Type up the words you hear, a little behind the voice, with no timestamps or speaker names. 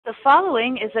The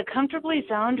following is a Comfortably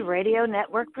Zoned Radio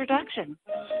Network production.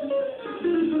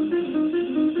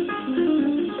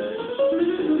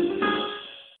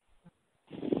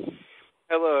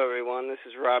 Hello, everyone. This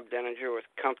is Rob Deininger with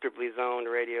Comfortably Zoned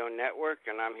Radio Network,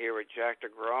 and I'm here with Jack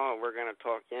Degraw, and we're going to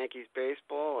talk Yankees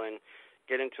baseball and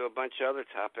get into a bunch of other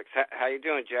topics. How you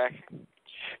doing, Jack?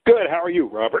 Good. How are you,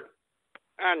 Robert?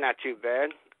 Not too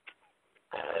bad.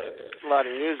 A lot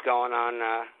of news going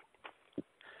on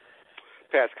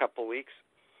past couple weeks.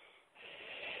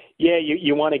 Yeah,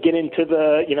 you want to get into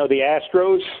the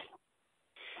Astros?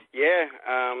 Yeah.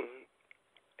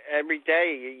 Every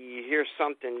day you hear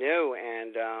something new,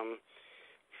 and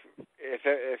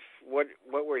if what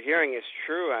we're hearing is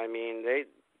true, I mean they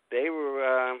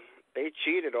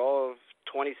cheated all of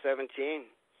 2017.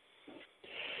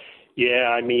 Yeah,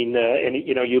 I mean, and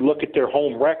you look at their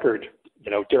home record.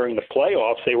 During the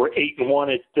playoffs, they were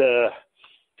 8-1 at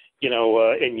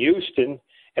in Houston.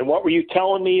 And what were you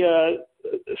telling me?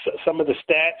 Some of the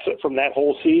stats from that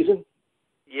whole season?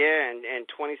 Yeah, in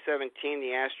 2017,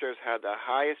 the Astros had the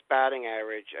highest batting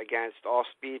average against all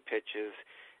speed pitches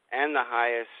and the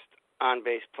highest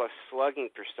on-base plus slugging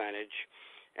percentage.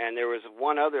 And there was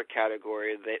one other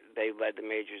category that they led the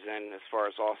majors in as far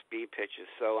as all speed pitches.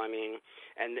 So, I mean,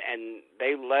 and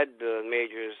they led the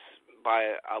majors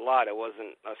by a lot. It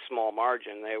wasn't a small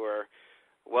margin. They were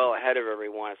well ahead of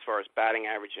everyone as far as batting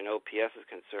average and OPS is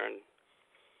concerned.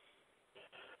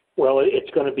 Well,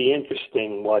 it's going to be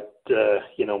interesting what,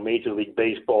 Major League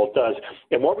Baseball does.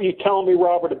 And what were you telling me,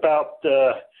 Robert, about,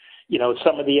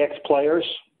 some of the ex-players?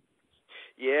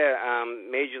 Yeah,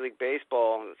 Major League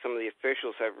Baseball, some of the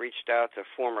officials have reached out to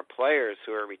former players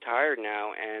who are retired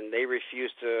now, and they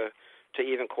refuse to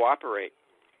even cooperate.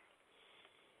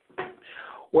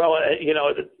 Well,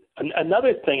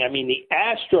 another thing, I mean, the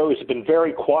Astros have been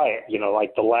very quiet,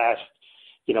 like the last,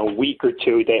 week or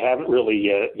two. They haven't really,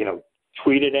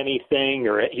 tweeted anything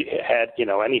or had,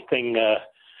 anything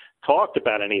talked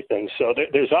about anything. So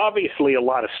there's obviously a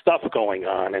lot of stuff going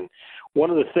on. And one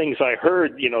of the things I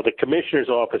heard, the commissioner's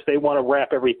office, they want to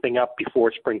wrap everything up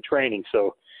before spring training.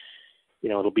 So,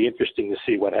 it'll be interesting to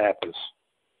see what happens.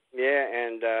 Yeah,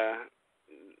 and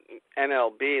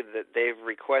MLB, that they've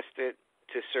requested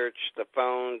to search the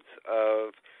phones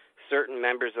of certain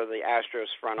members of the Astros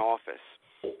front office.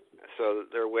 So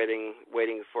they're waiting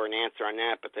for an answer on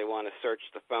that, but they want to search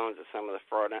the phones of some of the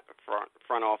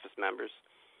front office members.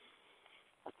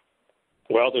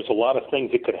 Well, there's a lot of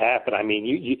things that could happen. I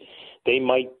mean, they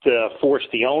might force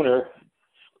the owner,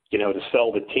 to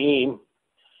sell the team,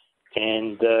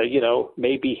 and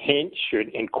maybe Hinch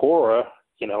and Cora,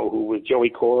 who was Joey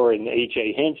Cora and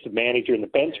AJ Hinch, the manager and the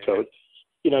bench coach.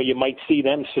 You might see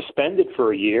them suspended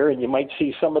for a year, and you might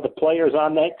see some of the players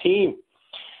on that team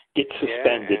get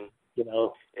suspended.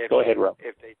 Go ahead, Rob.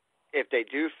 If they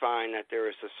do find that there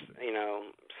is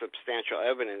substantial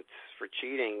evidence for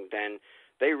cheating, then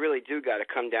they really do got to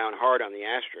come down hard on the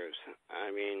Astros.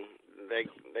 I mean, they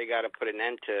got to put an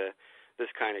end to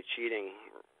this kind of cheating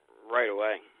right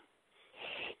away.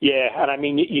 Yeah, and I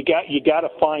mean, you got to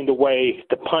find a way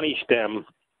to punish them.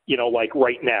 Like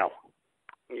right now.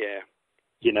 Yeah.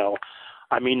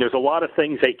 I mean, there's a lot of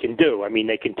things they can do. I mean,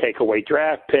 they can take away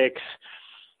draft picks.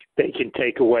 They can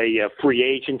take away free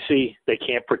agency. They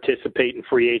can't participate in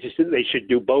free agency. They should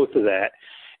do both of that.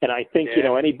 And I think,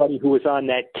 anybody who was on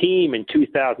that team in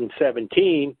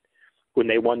 2017 when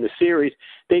they won the series,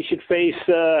 they should face,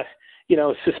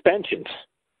 suspensions.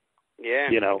 Yeah.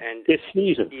 And this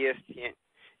season.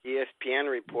 ESPN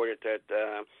reported that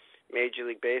Major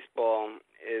League Baseball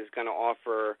is going to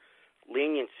offer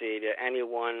leniency to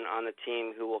anyone on the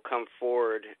team who will come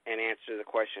forward and answer the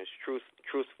questions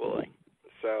truthfully.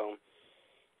 So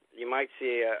you might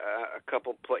see a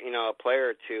couple, a player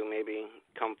or two maybe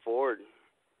come forward.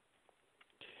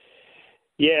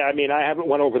 Yeah, I mean, I haven't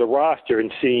went over the roster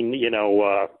and seen, any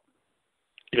of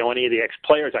the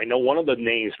ex-players. I know one of the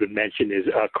names been mentioned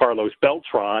is Carlos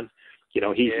Beltran.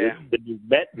 He's the new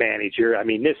Met manager. I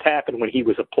mean, this happened when he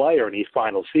was a player in his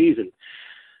final season.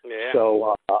 Yeah.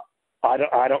 So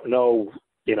I don't know,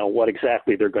 what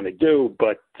exactly they're going to do,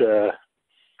 but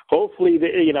hopefully,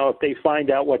 if they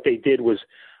find out what they did was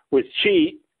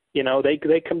cheat,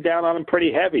 they come down on them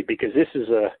pretty heavy, because this is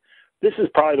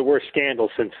probably the worst scandal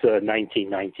since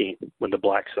 1919 when the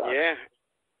Black Sox. Yeah,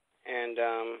 and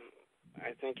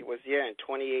I think it was in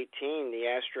 2018 the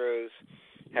Astros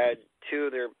had two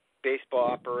of their baseball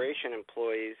operation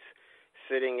employees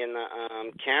sitting in the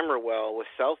camera well with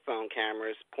cell phone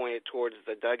cameras pointed towards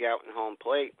the dugout and home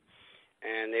plate,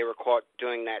 and they were caught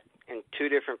doing that in two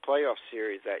different playoff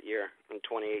series that year in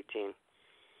 2018.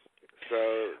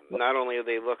 So not only are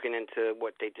they looking into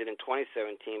what they did in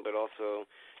 2017, but also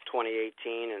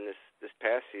 2018 and this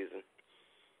past season.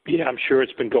 Yeah, I'm sure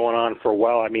it's been going on for a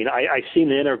while. I mean, I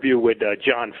seen an interview with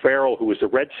John Farrell, who was the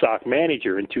Red Sox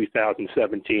manager in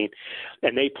 2017,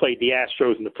 and they played the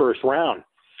Astros in the first round.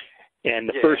 And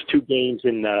the first two games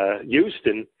in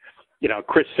Houston,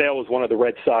 Chris Sale was one of the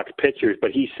Red Sox pitchers, but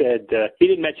he said he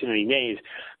didn't mention any names,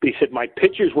 but he said my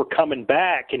pitchers were coming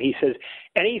back, and he says,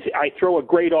 I throw a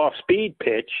great off-speed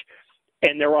pitch,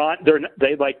 and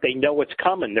they know what's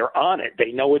coming. They're on it.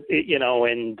 They know it,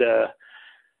 and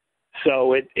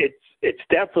so it's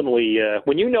definitely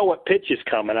when you know what pitch is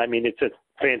coming. I mean, it's a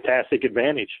fantastic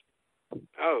advantage.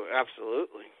 Oh,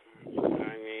 absolutely.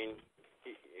 I mean,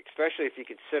 especially if you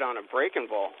could sit on a breaking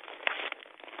ball.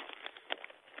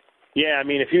 Yeah, I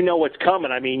mean, if you know what's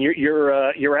coming, I mean,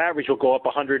 your average will go up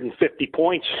 150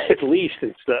 points at least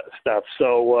and stuff.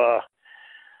 So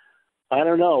I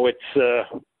don't know.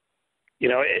 It's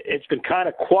it's been kind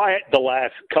of quiet the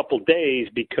last couple days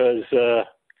because I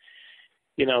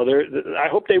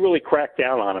hope they really crack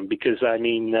down on them because I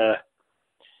mean,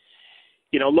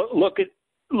 look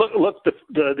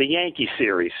the Yankee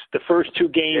series. The first two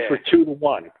games were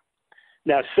 2-1.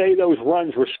 Now, say those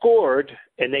runs were scored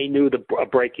and they knew a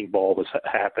breaking ball was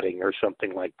happening or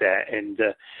something like that. And,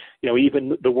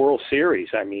 even the World Series,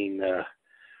 I mean, the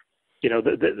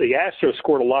Astros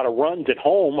scored a lot of runs at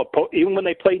home, even when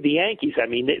they played the Yankees. I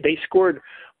mean, they scored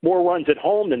more runs at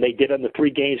home than they did on the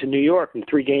 3 games in New York. In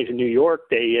 3 games in New York,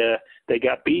 they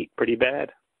got beat pretty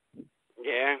bad.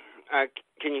 Yeah.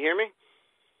 Can you hear me?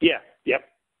 Yeah. Yep.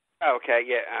 Okay.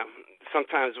 Yeah.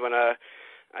 Sometimes when I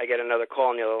get another call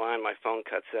on the other line, my phone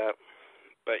cuts out.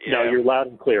 But no, you're loud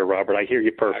and clear, Robert. I hear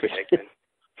you perfect. Okay, good.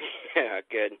 Yeah,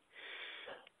 good.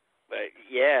 But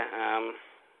yeah,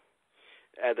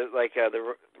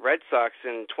 the Red Sox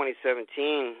in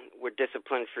 2017 were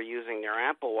disciplined for using their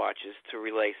Apple Watches to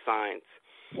relay signs,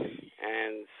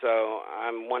 and so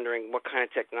I'm wondering what kind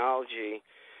of technology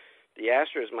the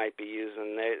Astros might be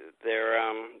using. Their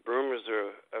rumors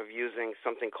are of using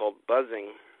something called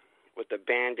buzzing with the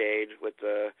Band-Aid, with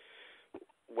the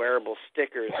wearable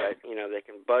stickers that they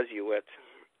can buzz you with,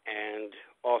 and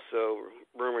also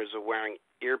rumors of wearing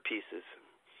earpieces.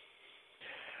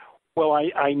 Well,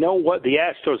 I know what the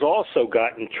Astros also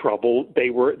got in trouble. They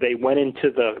went into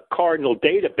the Cardinal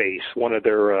database, one of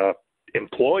their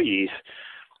employees,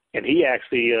 and he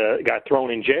actually got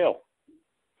thrown in jail.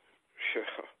 Sure.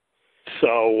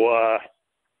 So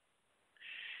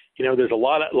there's a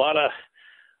lot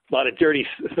of dirty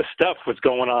stuff was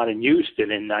going on in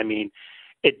Houston, and I mean,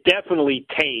 it definitely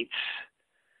taints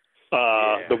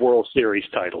the World Series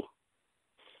title.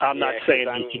 I'm not saying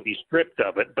he can be stripped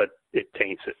of it, but it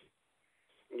taints it.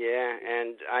 Yeah,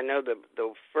 and I know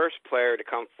the first player to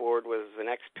come forward was an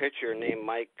ex-pitcher named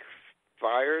Mike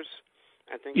Fiers,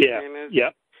 I think his name is.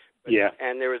 Yep. Yeah.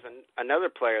 And there was another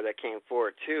player that came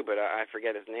forward too, but I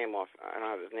forget his name I don't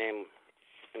have his name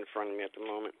in front of me at the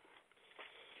moment.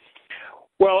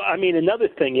 Well, I mean, another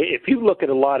thing, if you look at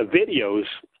a lot of videos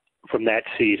from that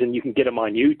season, you can get them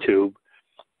on YouTube.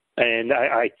 And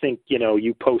I think,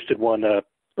 you posted one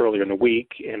earlier in the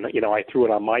week, and, I threw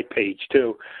it on my page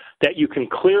too, that you can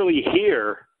clearly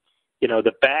hear,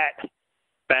 the bat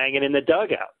banging in the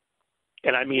dugout.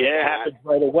 And, I mean, it happens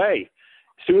right away.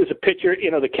 As soon as the pitcher,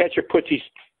 the catcher puts his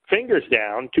fingers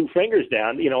down, 2 fingers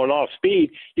down, in off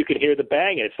speed, you can hear the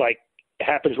banging. It's like it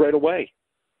happens right away.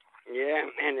 Yeah,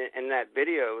 and in that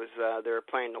video they were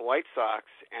playing the White Sox,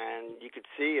 and you could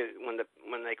see it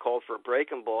when they called for a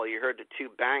breaking ball, you heard the 2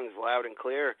 bangs loud and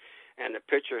clear, and the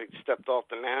pitcher stepped off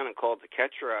the mound and called the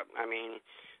catcher up. I mean,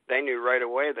 they knew right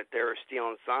away that they were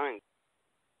stealing signs.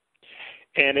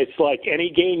 And it's like any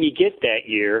game you get that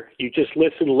year, you just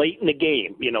listen late in the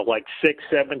game, like 6th,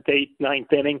 7th, 8th,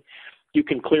 9th inning, you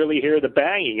can clearly hear the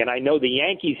banging. And I know the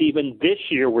Yankees even this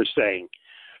year were saying,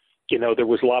 there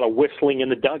was a lot of whistling in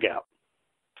the dugout.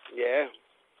 Yeah.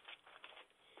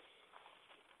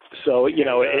 So,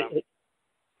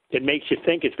 it makes you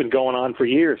think it's been going on for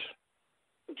years.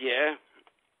 Yeah.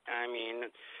 I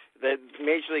mean, the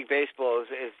Major League Baseball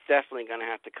is definitely going to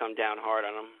have to come down hard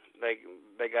on them.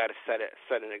 They got to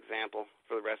set an example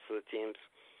for the rest of the teams.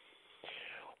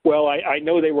 Well, I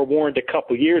know they were warned a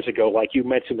couple years ago, like you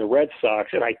mentioned, the Red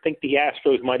Sox, and I think the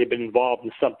Astros might have been involved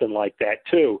in something like that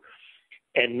too.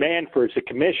 And Manfred's the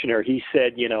commissioner. He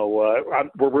said,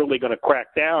 we're really going to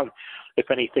crack down if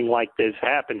anything like this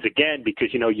happens again,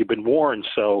 because you've been warned.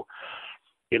 So,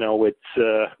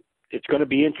 it's going to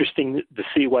be interesting to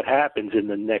see what happens in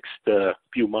the next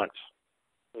few months.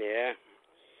 Yeah.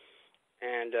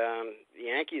 And the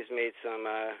Yankees made some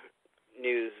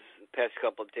news past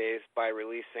couple of days by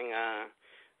releasing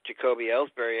Jacoby,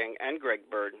 Ellsbury, and Greg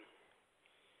Bird.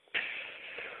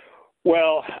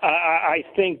 Well, I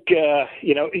think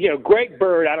Greg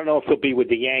Bird. I don't know if he'll be with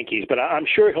the Yankees, but I'm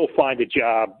sure he'll find a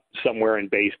job somewhere in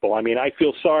baseball. I mean, I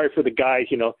feel sorry for the guys.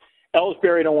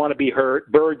 Ellsbury don't want to be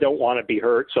hurt. Bird don't want to be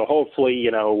hurt. So hopefully,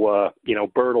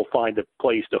 Bird will find a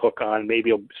place to hook on.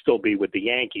 Maybe he'll still be with the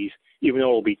Yankees, even though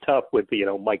it'll be tough with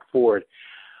Mike Ford.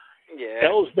 Yeah.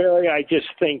 Ellsbury, I just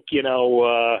think he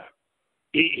was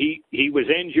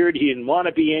injured. He didn't want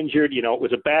to be injured. It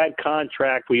was a bad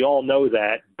contract. We all know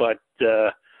that. But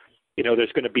there's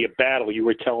going to be a battle. You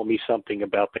were telling me something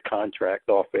about the contract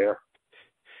off air.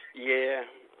 Yeah.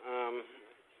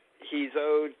 He's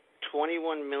owed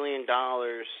 $21 million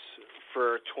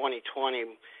for 2020,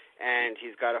 and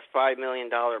he's got a $5 million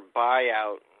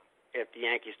buyout if the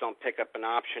Yankees don't pick up an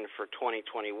option for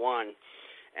 2021.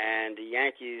 And the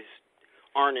Yankees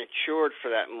aren't insured for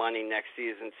that money next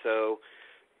season, so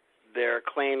they're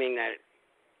claiming that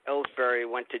Ellsbury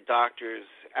went to doctors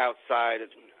outside of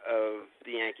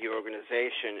the Yankee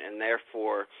organization, and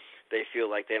therefore they feel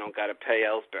like they don't got to pay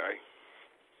Ellsbury.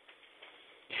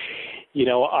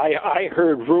 I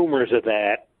heard rumors of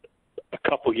that a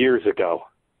couple years ago.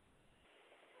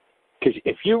 Because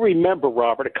if you remember,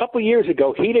 Robert, a couple years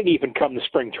ago, he didn't even come to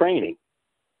spring training.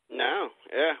 No,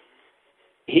 yeah.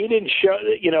 He didn't show,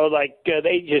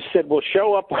 they just said, well,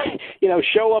 show up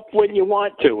when you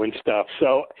want to and stuff.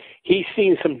 So he's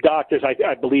seen some doctors,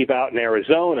 I believe, out in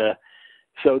Arizona.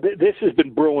 So this has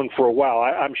been brewing for a while.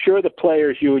 I'm sure the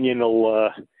players union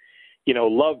will,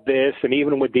 love this. And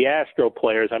even with the Astro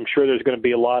players, I'm sure there's going to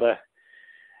be a lot of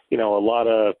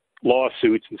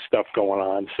lawsuits and stuff going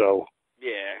on. So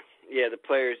yeah, the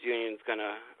players union's going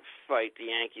to fight the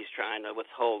Yankees trying to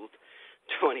withhold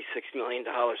 $26 million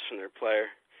from their player.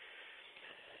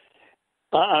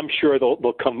 I'm sure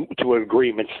they'll come to an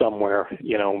agreement somewhere,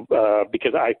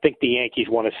 because I think the Yankees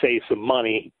want to save some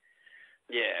money.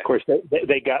 Yeah. Of course,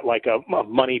 they got like a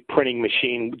money printing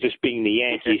machine, just being the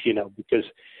Yankees, because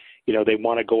they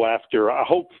want to go after.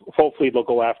 Hopefully, they'll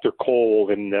go after Cole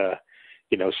and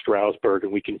Strasburg,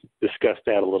 and we can discuss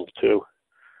that a little too.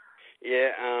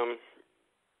 Yeah.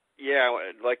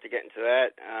 I'd like to get into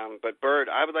that. But Bird,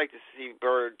 I would like to see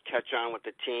Bird catch on with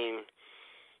the team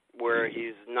where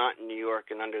he's not in New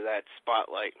York and under that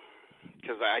spotlight,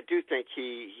 because I do think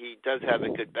he does have a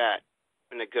good bat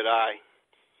and a good eye.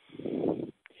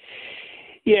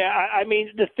 Yeah, I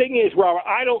mean, the thing is, Robert,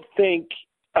 I don't think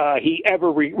he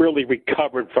ever really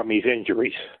recovered from his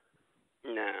injuries.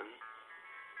 No.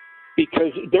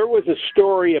 Because there was a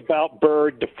story about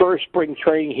Bird, the first spring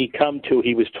training he come to,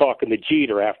 he was talking to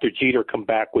Jeter after Jeter come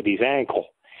back with his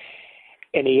ankle.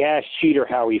 And he asked Jeter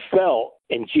how he felt,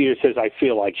 and Jeter says, I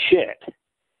feel like shit.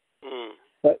 Mm.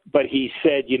 But he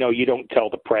said, you don't tell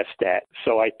the press that.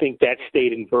 So I think that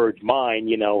stayed in Bird's mind,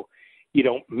 you don't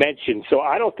mention. So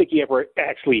I don't think he ever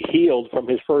actually healed from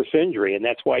his first injury, and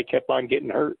that's why he kept on getting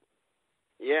hurt.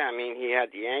 Yeah, I mean, he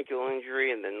had the ankle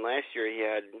injury, and then last year he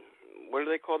had, what do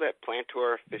they call that,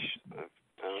 plantar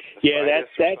yeah, that's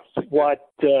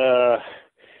what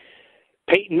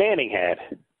Peyton Manning had.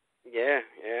 Yeah.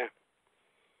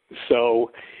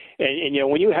 So, and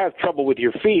when you have trouble with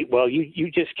your feet, well,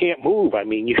 you just can't move. I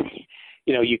mean, you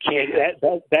can't.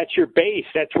 That's your base.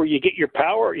 That's where you get your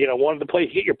power. One of the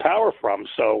places you get your power from.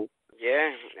 So.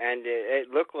 Yeah, and it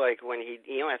looked like when he,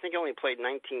 I think he only played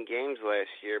 19 games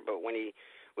last year, but when he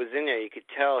was in there, you could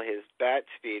tell his bat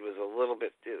speed was a little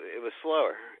bit, it was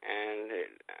slower, and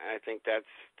I think that's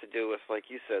to do with, like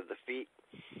you said, the feet.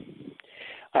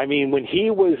 I mean, when he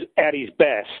was at his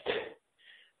best,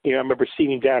 I remember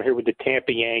seeing him down here with the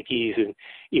Tampa Yankees, and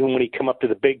even when he come up to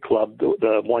the big club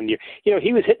the one year,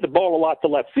 he was hitting the ball a lot to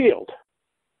left field.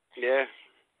 Yeah.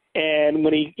 And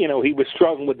when he was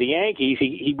struggling with the Yankees,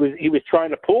 he was trying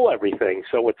to pull everything.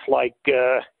 So it's like,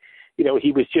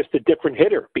 he was just a different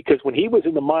hitter, because when he was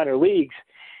in the minor leagues,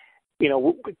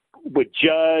 with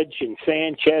Judge and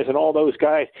Sanchez and all those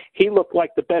guys, he looked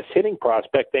like the best hitting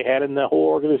prospect they had in the whole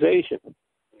organization.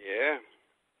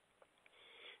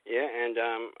 Yeah, and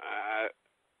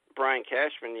Brian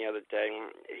Cashman the other day,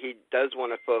 he does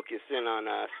want to focus in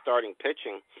on starting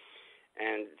pitching,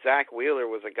 and Zach Wheeler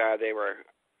was a guy they were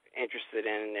interested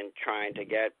in and trying to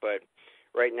get, but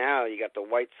right now you got the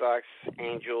White Sox,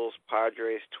 Angels,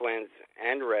 Padres, Twins,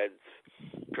 and Reds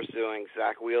pursuing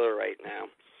Zach Wheeler right now,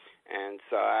 and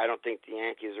so I don't think the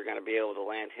Yankees are going to be able to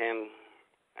land him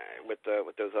with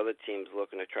those other teams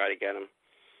looking to try to get him.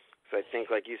 So I think,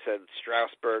 like you said,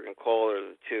 Strasburg and Cole are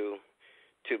the two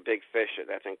big fish that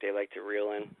I think they like to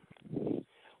reel in.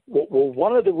 Well,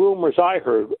 one of the rumors I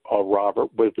heard,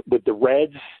 Robert, with the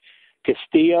Reds,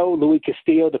 Louis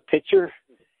Castillo, the pitcher.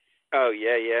 Oh,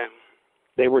 yeah.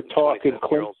 They were talking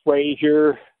Clint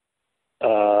Frazier,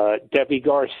 Debbie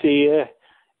Garcia,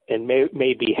 and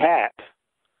maybe Happ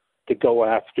to go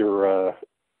after,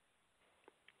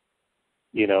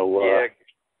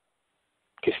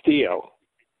 Castillo.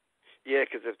 Yeah,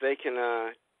 because if they can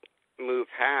move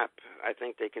Happ, I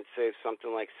think they can save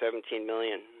something like $17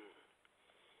 million.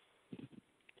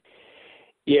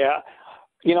 Yeah,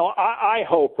 I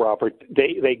hope, Robert,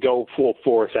 they go full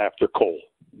force after Cole.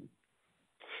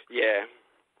 Yeah.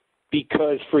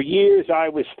 Because for years I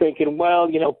was thinking, well,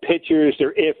 pitchers,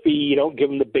 they're iffy. You don't give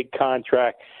them the big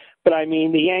contract. But, I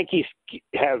mean, the Yankees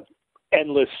have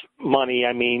endless money.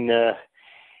 I mean,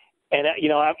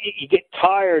 you get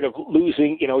tired of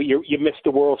losing. You missed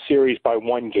the World Series by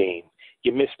one game.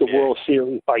 You missed the World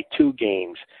Series by 2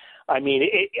 games. I mean,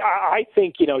 I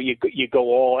think, you go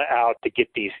all out to get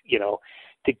these,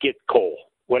 to get Cole.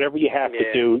 Whatever you have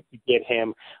to do to get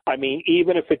him. I mean,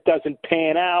 even if it doesn't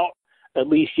pan out, at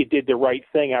least you did the right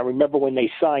thing. I remember when they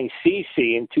signed CeCe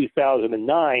in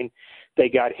 2009, they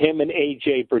got him and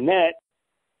A.J. Burnett,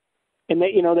 and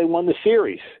they won the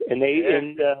series. And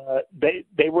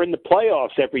they were in the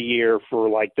playoffs every year for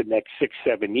like the next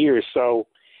 6-7 years. So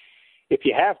if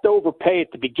you have to overpay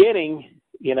at the beginning,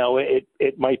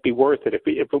 it might be worth it if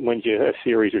it wins you a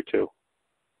series or 2.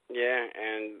 Yeah,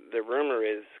 and the rumor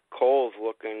is Cole's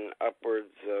looking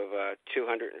upwards of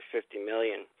 $250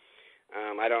 million.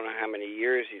 I don't know how many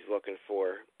years he's looking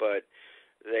for, but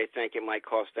they think it might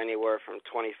cost anywhere from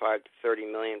 $25 to $30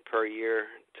 million per year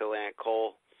to land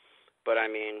Cole. But I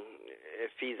mean,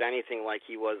 if he's anything like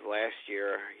he was last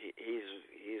year,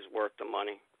 he's worth the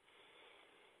money.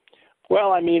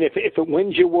 Well, I mean, if it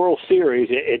wins you World Series,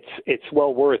 it's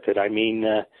well worth it. I mean,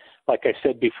 like I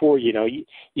said before, you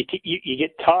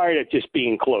get tired of just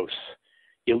being close.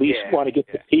 You at least want to get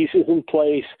the pieces in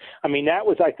place. I mean, that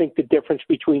was, I think, the difference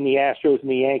between the Astros and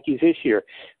the Yankees this year.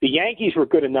 The Yankees were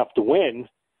good enough to win,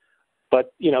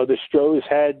 but, the Astros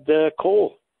had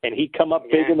Cole, and he come up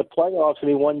big in the playoffs, and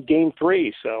he won Game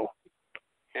 3, so.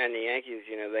 And the Yankees,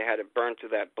 they had to burn through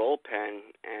that bullpen,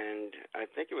 and I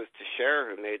think it was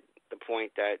Teixeira who made the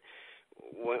point that,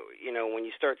 when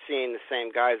you start seeing the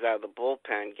same guys out of the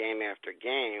bullpen game after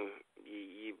game,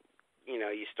 you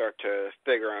start to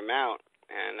figure them out.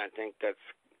 And I think that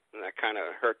kind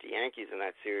of hurt the Yankees in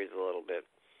that series a little bit.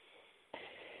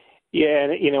 Yeah,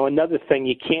 and another thing,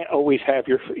 you can't always have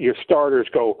your starters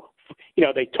go.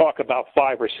 They talk about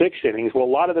 5 or 6 innings. Well, a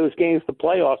lot of those games, the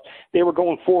playoffs, they were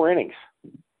going 4 innings.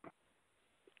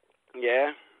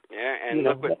 Yeah, and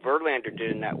look what Verlander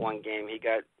did in that one game. He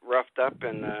got roughed up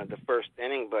in the first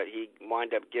inning, but he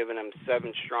wound up giving them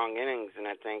 7 strong innings, and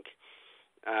I think.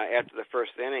 After the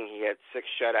first inning, he had 6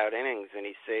 shutout innings, and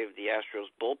he saved the Astros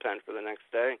bullpen for the next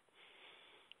day.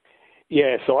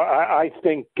 Yeah, so I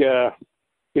think,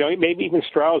 maybe even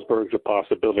Strasburg's a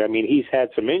possibility. I mean, he's had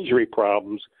some injury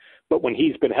problems, but when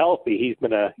he's been healthy, he's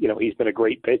been a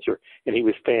great pitcher, and he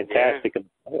was fantastic in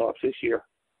the playoffs this year.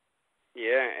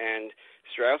 Yeah, and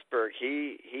Strasburg,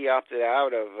 he opted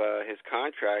out of his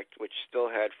contract, which still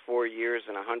had 4 years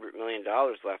and $100 million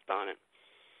left on it.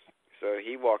 So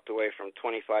he walked away from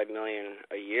 $25 million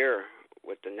a year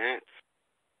with the Nats.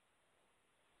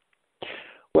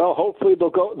 Well, hopefully they'll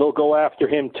go after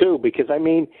him too, because I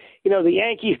mean, the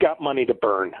Yankees got money to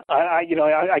burn. I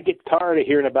get tired of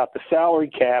hearing about the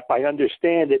salary cap. I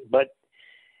understand it, but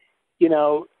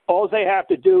all they have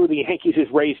to do, the Yankees, is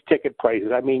raise ticket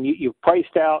prices. I mean, you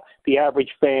priced out the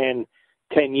average fan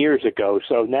 10 years ago,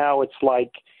 so now it's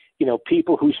like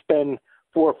people who spend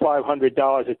 $400 or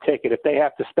 $500 a ticket. If they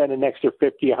have to spend an extra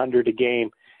 $50, $100 a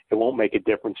game, it won't make a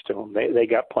difference to them. They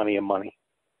got plenty of money.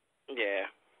 Yeah.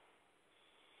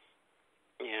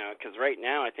 Because right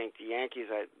now I think the Yankees,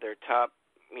 they're top.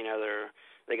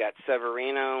 They got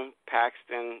Severino,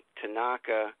 Paxton,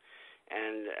 Tanaka,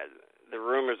 and the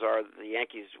rumors are the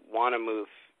Yankees want to move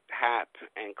Happ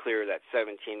and clear that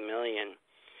 $17 million.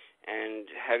 And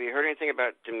have you heard anything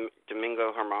about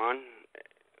Domingo Germán?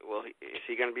 Well, is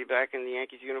he going to be back in the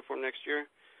Yankees uniform next year?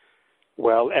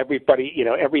 Well, everybody,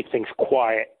 everything's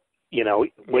quiet.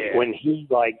 When he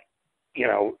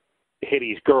hit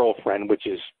his girlfriend, which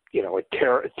is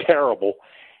terrible.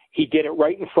 He did it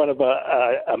right in front of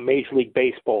a Major League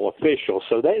Baseball official.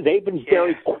 So they've been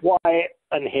very quiet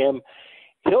on him.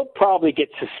 He'll probably get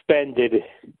suspended,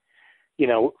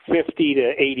 50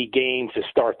 to 80 games to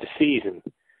start the season.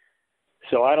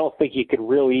 So I don't think you can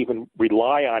really even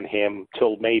rely on him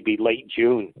till maybe late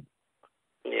June.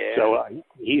 Yeah. So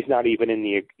he's not even in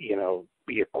the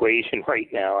equation right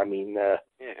now. I mean,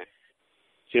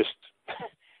 just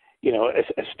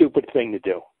a stupid thing to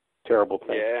do. terrible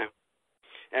thing. Yeah,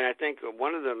 and I think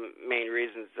one of the main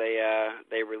reasons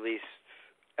they released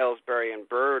Ellsbury and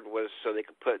Bird was so they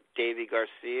could put Davy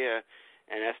Garcia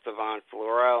and Estevan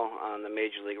Florel on the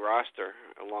Major League roster,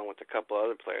 along with a couple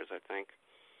other players, I think.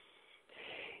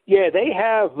 Yeah, they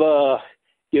have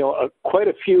quite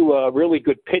a few really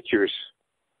good pitchers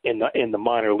in the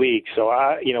minor league. So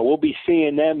we'll be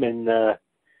seeing them in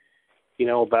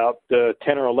about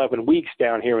 10 or 11 weeks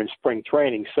down here in spring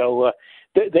training. So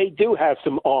they do have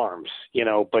some arms,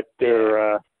 but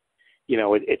they're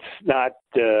it's not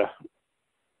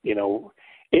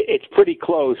it's pretty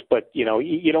close, but you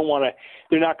don't want to.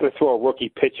 They're not going to throw a rookie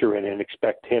pitcher in and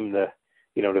expect him to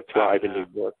to thrive in New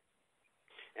York.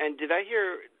 And did I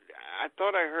hear? I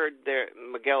thought I heard that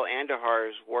Miguel Andujar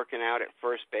is working out at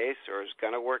first base, or is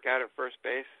going to work out at first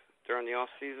base during the off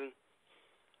season.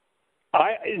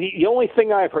 The only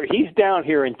thing I've heard, he's down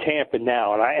here in Tampa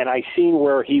now, and I seen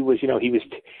where he was.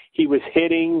 He was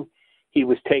hitting. He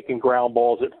was taking ground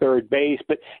balls at third base,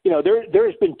 but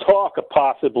there's been talk of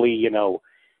possibly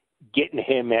getting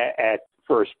him at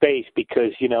first base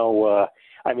because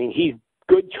he's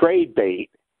good trade bait,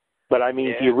 but do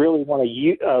you really want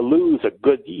to lose a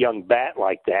good young bat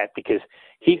like that because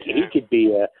he could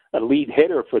be a lead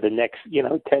hitter for the next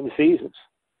 10 seasons.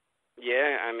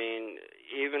 Yeah,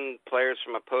 even players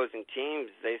from opposing teams,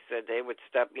 they said they would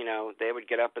they would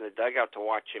get up in the dugout to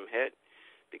watch him hit.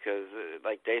 Because,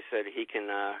 like they said, he can,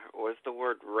 what's the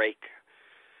word, rake?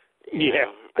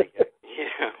 Yeah.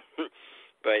 Yeah.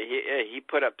 But he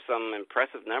put up some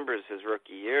impressive numbers his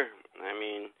rookie year.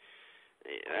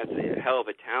 That's a hell of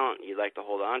a talent you'd like to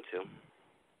hold on to.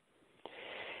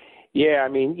 Yeah,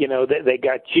 they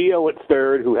got Gio at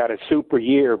third, who had a super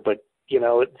year, but,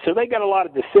 so they got a lot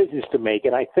of decisions to make.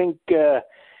 And I think,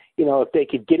 if they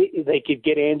could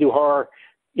get Andujar,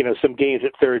 some games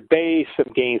at third base,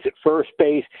 some games at first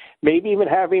base, maybe even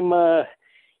have him,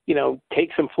 take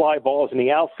some fly balls in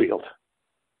the outfield.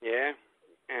 Yeah,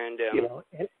 and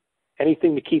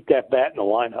anything to keep that bat in the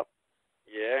lineup.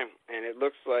 Yeah, and it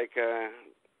looks like the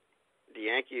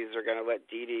Yankees are going to let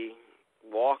Didi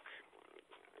walk.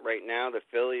 Right now, the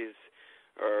Phillies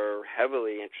are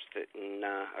heavily interested in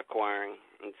acquiring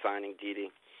and signing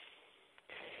Didi.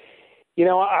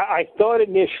 I thought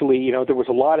initially, there was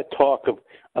a lot of talk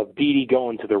of Didi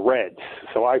going to the Reds.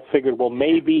 So I figured, well,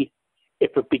 maybe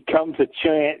if it becomes a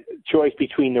choice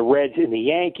between the Reds and the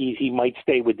Yankees, he might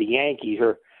stay with the Yankees,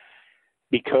 or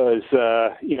because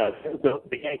the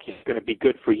Yankees are going to be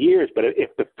good for years. But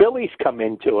if the Phillies come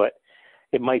into it,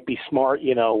 it might be smart,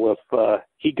 if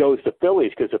he goes to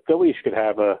Phillies, because the Phillies could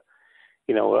have a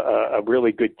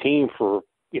really good team for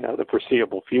the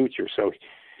foreseeable future. So.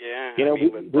 Yeah,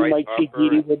 we might see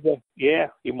Didi with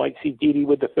you might see Didi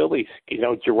with the Phillies.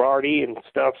 Girardi and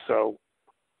stuff. So.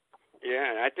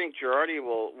 Yeah, I think Girardi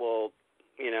will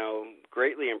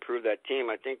greatly improve that team.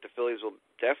 I think the Phillies will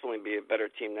definitely be a better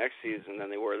team next season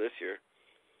than they were this year.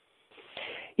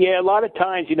 Yeah, a lot of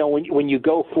times, when you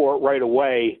go for it right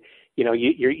away,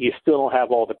 you still don't have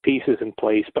all the pieces in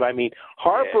place. But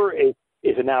Harper is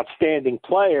an outstanding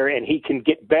player, and he can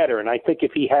get better. And I think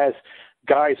if he has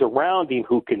guys around him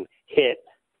who can hit,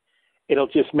 it'll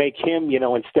just make him,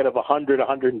 instead of 100,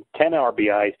 110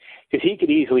 RBIs, because he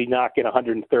could easily knock in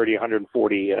 130,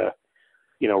 140,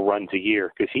 runs a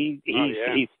year, because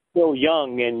he's still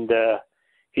young and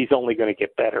he's only going to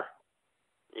get better.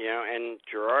 And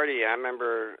Girardi, I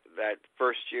remember that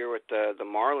first year with the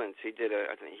Marlins, I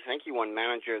think he won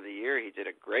Manager of the Year. He did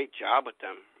a great job with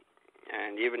them.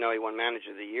 And even though he won Manager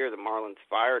of the Year, the Marlins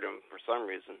fired him for some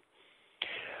reason.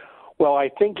 Well, I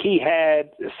think he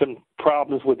had some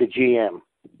problems with the GM.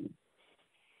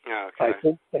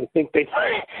 Okay. I think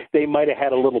they might have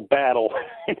had a little battle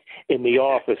in the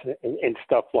office and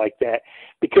stuff like that,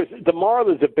 because the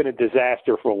Marlins have been a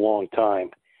disaster for a long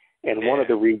time, and one of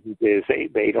the reasons is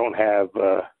they don't have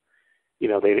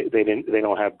they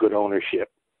don't have good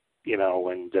ownership,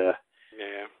 and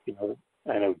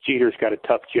I know Jeter's got a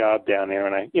tough job down there,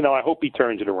 and I hope he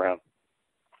turns it around.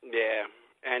 Yeah,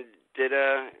 and did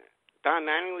Don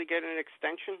Mattingly get an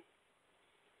extension?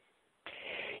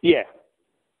 Yeah,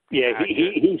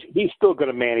 he's still going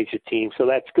to manage the team, so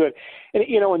that's good. And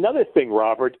another thing,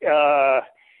 Robert,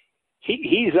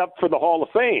 he's up for the Hall of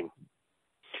Fame.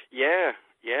 Yeah.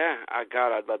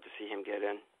 I'd love to see him get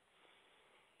in.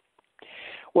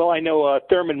 Well, I know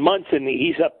Thurman Munson,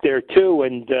 he's up there too,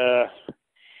 and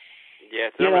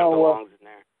Thurman belongs in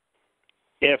there.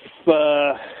 If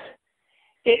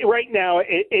right now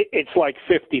it's like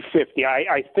 50-50.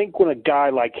 I think when a guy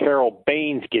like Harold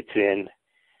Baines gets in,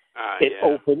 it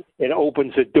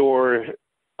opens a door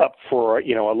up for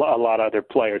a lot of other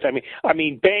players. I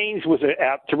mean Baines was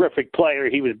a terrific player.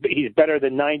 He's better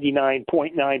than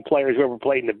 99.9 players who ever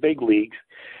played in the big leagues.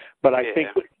 But I think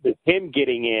with him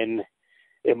getting in,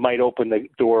 it might open the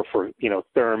door for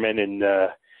Thurman and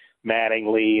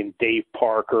Mattingly and Dave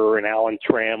Parker and Alan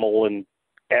Trammell and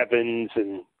Evans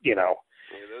and those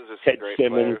are Ted great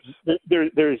Simmons.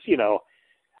 There's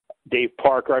Dave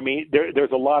Parker. I mean,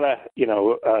 there's a lot of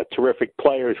terrific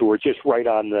players who are just right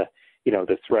on the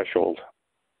the threshold.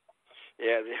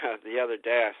 Yeah, the other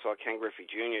day I saw Ken Griffey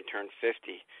Jr. turn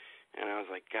 50, and I was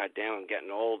like, God damn, I'm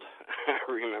getting old.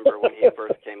 I remember when he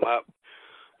first came up.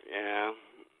 Yeah.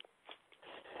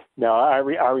 No, I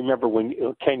remember when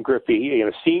Ken Griffey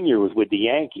Senior was with the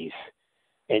Yankees,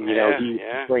 and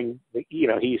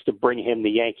he used to bring him to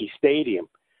Yankee Stadium,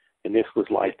 and this was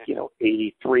like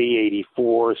 83,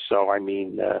 84. So I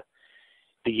mean,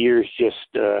 the years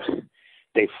just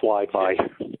they fly by.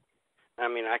 I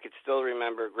mean, I could still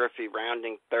remember Griffey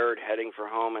rounding third, heading for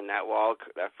home in that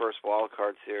first wild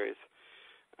card series.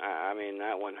 I mean,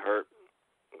 that one hurt,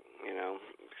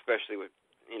 especially with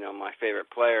my favorite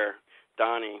player,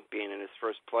 Donnie, being in his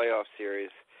first playoff series.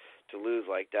 To lose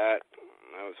like that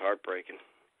was heartbreaking.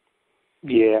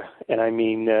 Yeah, and I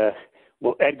mean,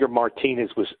 Edgar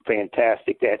Martinez was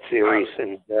fantastic that series,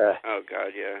 oh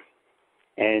God, yeah.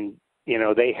 And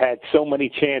they had so many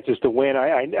chances to win.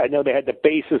 I know they had the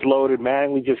bases loaded.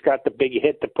 Mattingly just got the big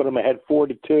hit to put them ahead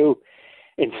 4-2,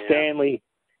 and Stanley,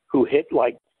 who hit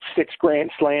like 6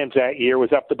 grand slams that year,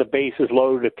 was up with the bases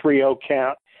loaded, a 3-0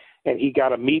 count, and he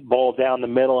got a meatball down the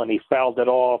middle and he fouled it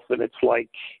off, and it's like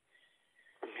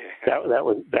that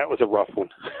was a rough one.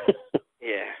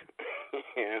 Yeah.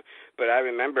 Yeah, but I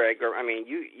remember Edgar. I mean,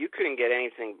 you couldn't get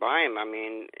anything by him. I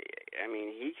mean,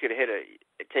 he could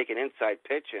take an inside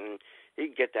pitch and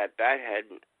he'd get that bat head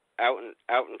out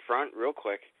in front real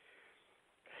quick.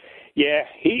 Yeah,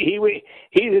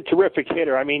 he's a terrific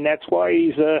hitter. I mean, that's why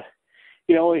he's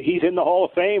he's in the Hall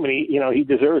of Fame, and he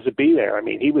deserves to be there. I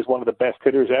mean, he was one of the best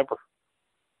hitters ever.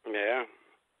 Yeah.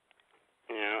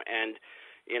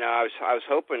 And I was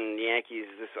hoping the Yankees.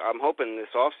 I'm hoping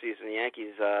this offseason the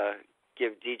Yankees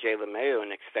give DJ LeMahieu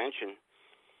an extension.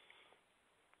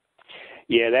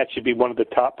 Yeah, that should be one of the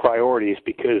top priorities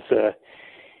because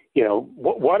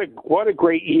what a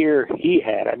great year he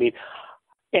had. I mean,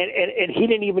 and he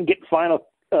didn't even get final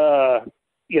for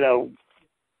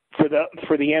the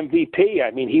MVP.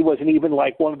 I mean, he wasn't even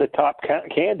like one of the top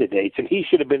candidates, and he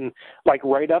should have been like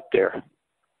right up there.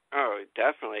 Oh,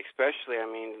 definitely, especially, I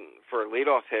mean, for a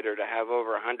leadoff hitter to have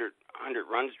over 100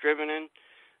 runs driven in.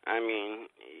 I mean,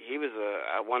 he was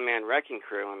a one-man wrecking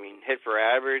crew. I mean, hit for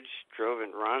average, drove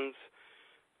in runs.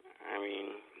 I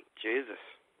mean, Jesus.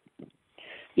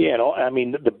 Yeah, I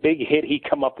mean, the big hit he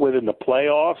come up with in the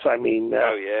playoffs. I mean,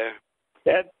 oh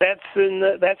yeah,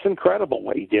 that's incredible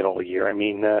what he did all year. I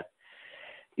mean,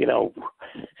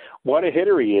 what a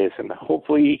hitter he is, and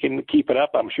hopefully he can keep it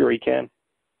up. I'm sure he can.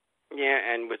 Yeah,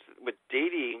 and with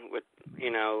Didi,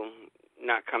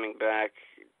 not coming back,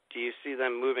 do you see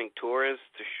them moving Torres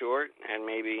to short and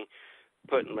maybe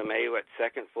putting LeMahieu at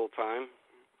second full time?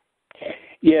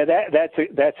 Yeah,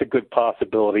 that's a good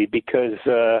possibility because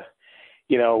they'll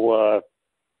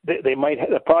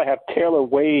probably have Tyler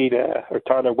Wade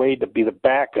to be the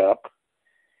backup,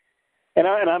 and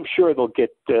I'm sure they'll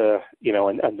get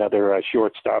another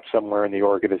shortstop somewhere in the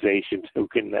organization who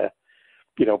can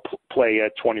play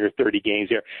 20 or 30 games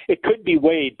there. It could be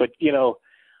Wade, but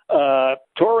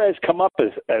Torres come up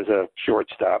as a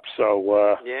shortstop,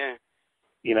 so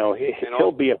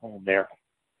he'll be at home there.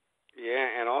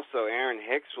 Yeah, and also Aaron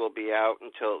Hicks will be out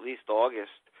until at least August.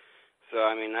 So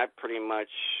I mean, that pretty much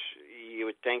you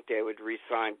would think they would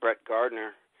re-sign Brett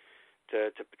Gardner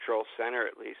to patrol center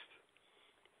at least.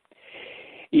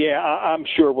 Yeah, I'm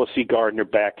sure we'll see Gardner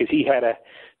back because he had a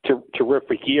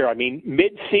terrific year. I mean,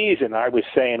 mid-season, I was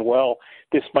saying, well,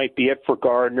 this might be it for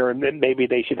Gardner, and then maybe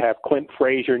they should have Clint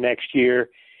Frazier next year.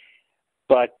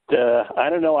 But I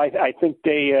don't know. I think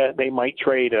they might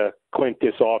trade Clint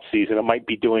this offseason. It might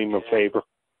be doing him a favor.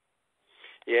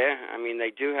 Yeah, I mean,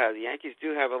 the Yankees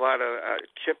do have a lot of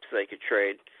chips they could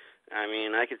trade. I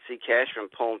mean, I could see Cashman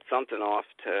pulling something off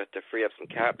to free up some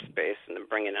cap space and then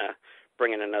bring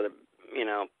in another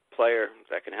player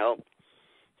that can help.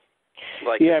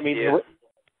 Like yeah, I mean,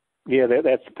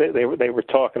 they were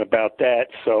talking about that.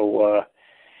 So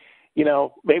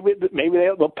maybe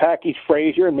they'll package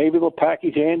Frazier and maybe they'll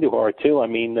package Andujar too. I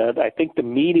mean, I think the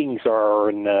meetings are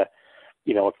in a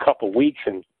couple weeks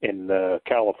in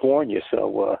California.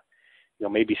 So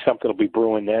maybe something will be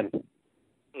brewing then.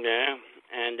 Yeah,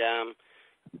 and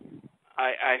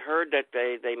I heard that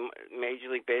they Major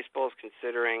League Baseball is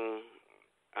considering,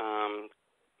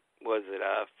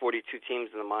 42 teams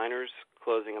in the minors,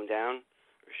 closing them down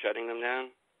or shutting them down?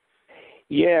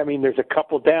 Yeah, I mean, there's a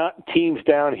couple teams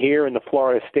down here in the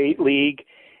Florida State League,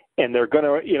 and they're going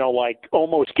to,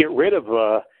 almost get rid of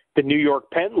the New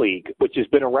York Penn League, which has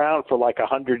been around for like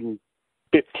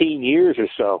 115 years or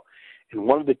so. And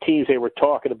one of the teams they were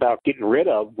talking about getting rid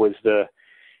of was the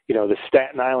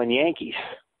Staten Island Yankees.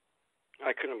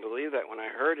 I couldn't believe that when I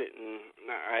heard it, and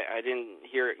I didn't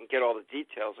hear it and get all the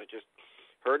details. I just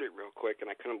heard it real quick, and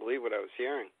I couldn't believe what I was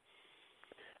hearing.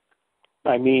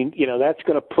 I mean, that's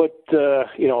going to put, a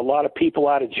lot of people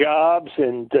out of jobs,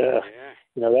 and,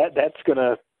 that's going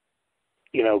to,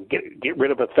 get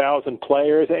rid of 1,000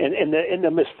 players. And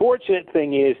the misfortunate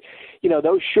thing is,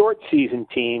 those short season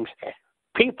teams,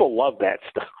 people love that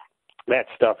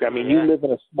stuff. I mean, you live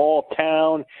in a small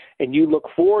town, and you look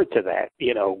forward to that,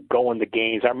 going to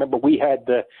games. I remember we had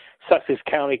the Sussex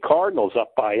County Cardinals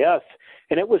up by us,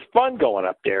 and it was fun going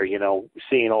up there,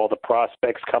 seeing all the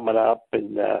prospects coming up,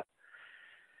 and,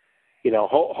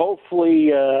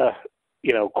 hopefully,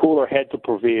 cooler heads will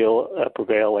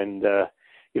prevail, and,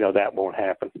 that won't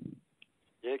happen.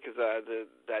 Yeah, because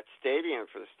that stadium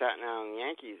for the Staten Island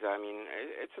Yankees, I mean,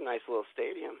 it's a nice little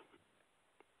stadium.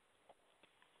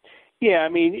 Yeah, I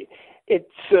mean,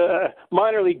 it's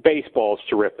minor league baseball is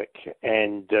terrific,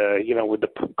 and with the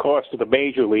cost of the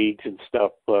major leagues and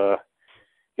stuff,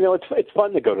 it's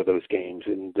fun to go to those games,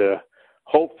 and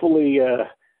hopefully,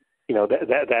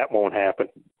 that won't happen.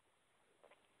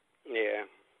 Yeah,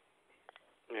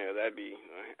 that'd be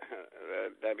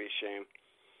a shame.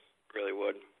 Really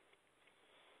would.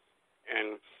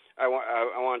 And I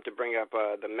wanted to bring up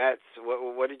the Mets.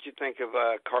 What did you think of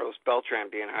Carlos Beltran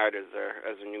being hired as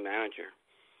a new manager?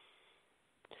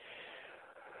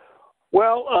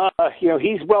 Well,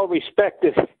 he's well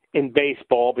respected in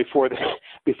baseball before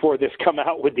this come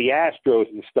out with the Astros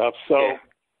and stuff. So,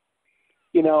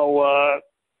 he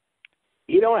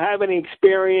don't have any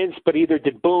experience, but either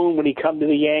did Boone when he come to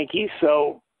the Yankees.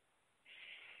 So,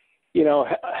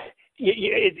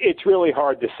 it's really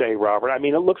hard to say, Robert. I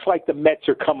mean, it looks like the Mets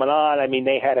are coming on. I mean,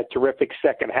 they had a terrific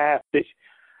second half this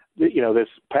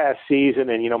past season,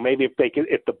 and maybe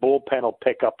if the bullpen will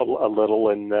pick up a little,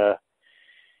 and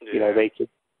they could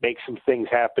make some things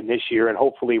happen this year, and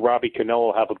hopefully Robbie Cano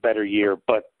will have a better year.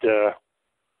 But it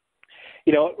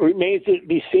remains to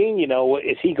be seen.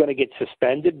 Is he going to get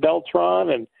suspended, Beltran?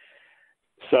 And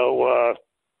so,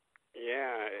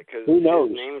 because who knows?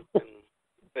 His name's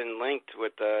been linked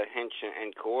with Hinch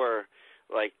and Core,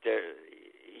 like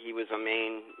he was a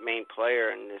main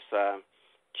player in this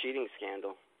cheating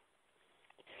scandal.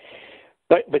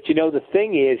 But the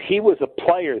thing is, he was a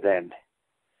player then.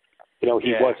 He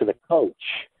wasn't a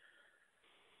coach.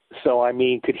 So I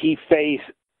mean, could he face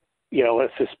a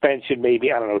suspension?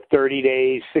 Maybe 30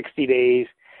 days, 60 days,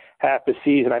 half a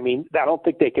season. I mean, I don't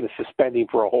think they can suspend him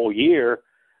for a whole year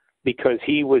because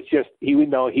he was just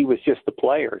the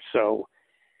player. So.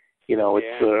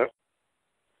 It's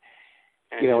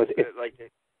like.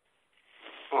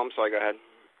 Oh, I'm sorry. Go ahead.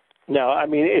 No, I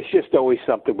mean it's just always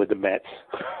something with the Mets.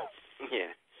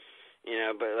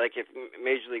 Yeah, but like if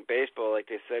Major League Baseball, like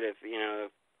they said, if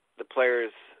the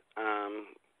players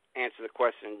answer the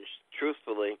questions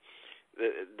truthfully,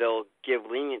 they'll give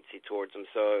leniency towards them.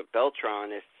 So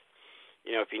Beltran, if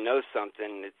he knows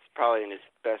something, it's probably in his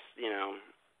best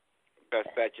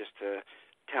bet just to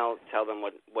tell them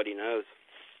what he knows.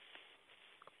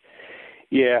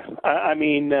 Yeah, I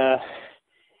mean,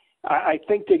 I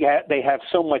think they have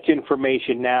so much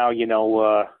information now.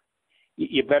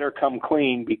 You better come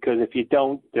clean because if you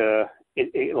don't,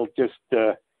 it'll just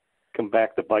come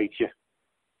back to bite you.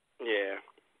 Yeah.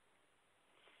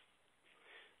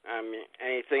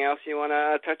 Anything else you want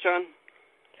to touch on?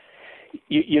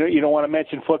 You don't want to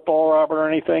mention football, Robert, or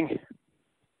anything?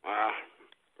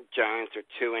 Giants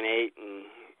are 2-8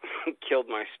 and killed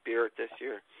my spirit this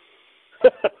year.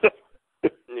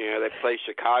 They play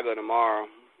Chicago tomorrow.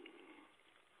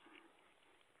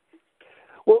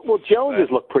 Well, Jones has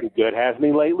looked pretty good, hasn't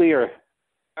he, lately? Or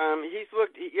he's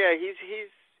looked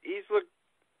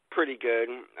pretty good.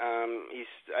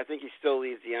 I think he still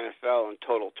leads the NFL in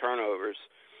total turnovers,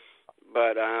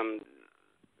 but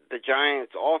the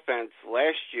Giants' offense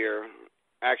last year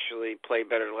actually played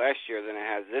better last year than it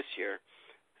has this year,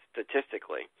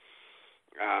 statistically.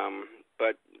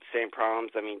 But same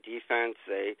problems. I mean, defense,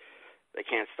 they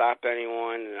can't stop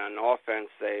anyone, and on offense,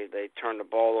 they turn the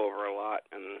ball over a lot,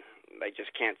 and they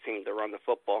just can't seem to run the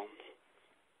football,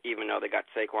 even though they got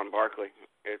Saquon Barkley.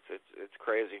 It's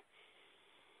crazy.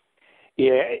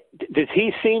 Yeah. Does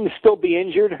he seem to still be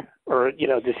injured, or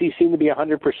does he seem to be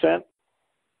 100%?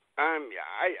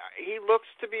 He looks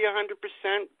to be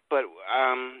 100%, but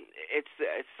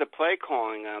it's the play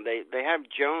calling. They have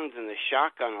Jones in the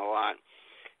shotgun a lot,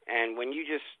 and when you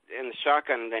just in the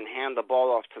shotgun and then hand the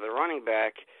ball off to the running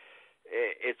back,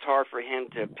 it's hard for him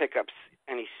to pick up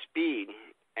any speed.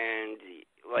 And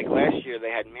like last year,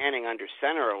 they had Manning under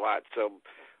center a lot, so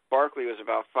Barkley was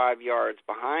about 5 yards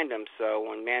behind him. So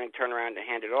when Manning turned around to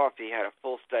hand it off, he had a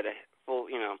full head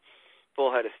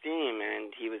of steam,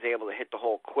 and he was able to hit the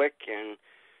hole quick and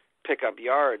pick up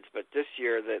yards. But this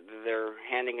year, they're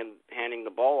handing the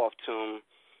ball off to him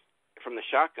from the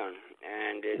shotgun,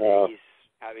 and he's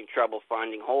having trouble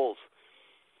finding holes.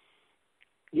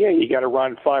 Yeah, you got to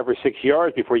run 5 or 6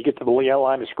 yards before you get to the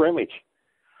line of scrimmage.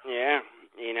 Yeah,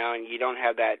 and you don't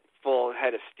have that full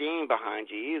head of steam behind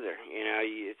you either.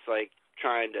 It's like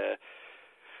trying to,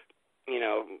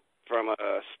 from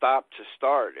a stop to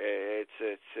start. It's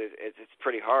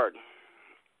pretty hard.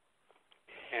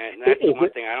 And that's the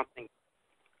one thing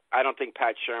I don't think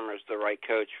Pat Shurmur is the right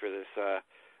coach for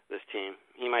this team.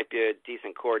 He might be a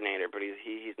decent coordinator, but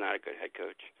he's not a good head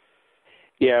coach.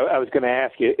 Yeah, I was going to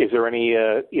ask you, is there any,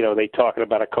 they talking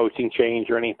about a coaching change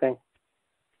or anything?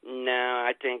 No,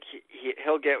 I think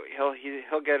he'll get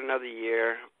another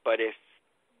year, but if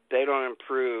they don't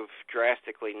improve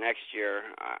drastically next year,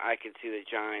 I could see the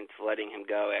Giants letting him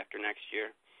go after next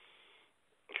year,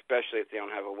 especially if they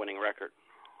don't have a winning record.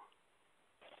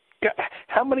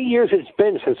 How many years has it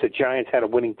been since the Giants had a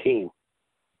winning team?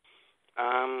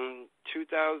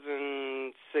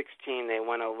 2016, they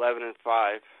went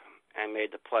 11-5 and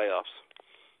made the playoffs.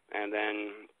 And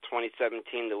then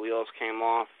 2017, the wheels came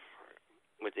off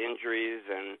with injuries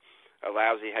and a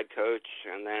lousy head coach,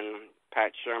 and then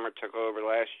Pat Shurmur took over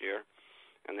last year,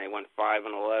 and they went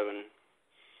 5-11.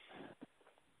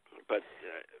 But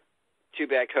two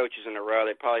bad coaches in a row.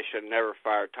 They probably should have never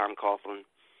fired Tom Coughlin.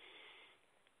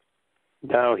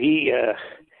 No, he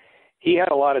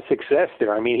had a lot of success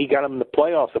there. I mean, he got them in the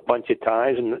playoffs a bunch of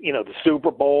times, and the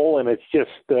Super Bowl, and it's just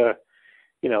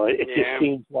just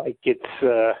seems like it's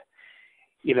the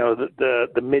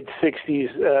mid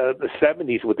 '60s, the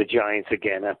 '70s with the Giants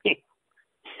again. I mean,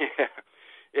 yeah,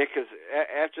 because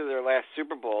after their last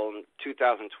Super Bowl in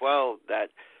 2012, that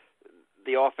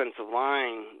the offensive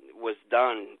line was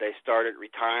done. They started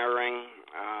retiring.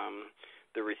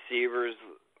 The receivers,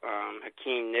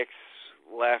 Hakeem Nicks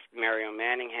left, Mario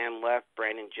Manningham left,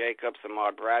 Brandon Jacobs,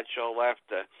 Ahmad Bradshaw left.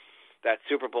 That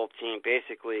Super Bowl team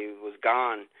basically was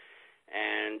gone,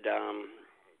 and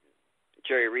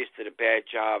Jerry Reese did a bad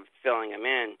job filling him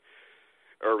in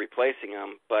or replacing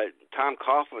him. But Tom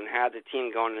Coughlin had the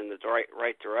team going in the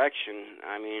right direction.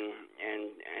 I mean,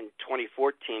 in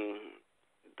 2014,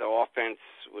 the offense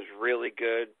was really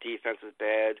good, defense was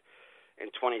bad. In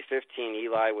 2015,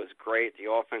 Eli was great, the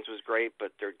offense was great,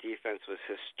 but their defense was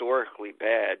historically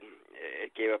bad.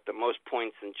 It gave up the most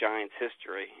points in Giants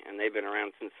history, and they've been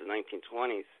around since the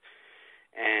 1920s.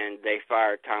 And they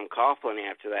fired Tom Coughlin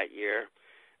after that year,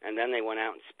 and then they went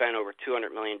out and spent over $200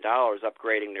 million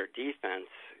upgrading their defense,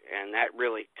 and that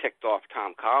really ticked off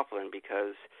Tom Coughlin,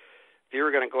 because if you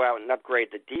were going to go out and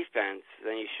upgrade the defense,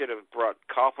 then you should have brought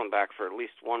Coughlin back for at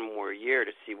least one more year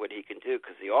to see what he can do,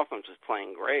 because the offense was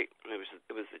playing great. It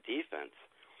was the defense.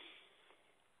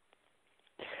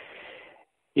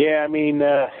 Yeah, I mean,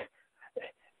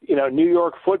 New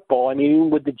York football, I mean, even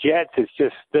with the Jets, it's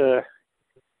just, the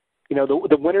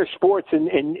winter sports in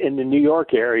the New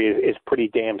York area is pretty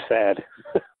damn sad.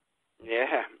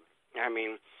 Yeah, I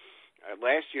mean,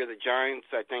 last year the Giants,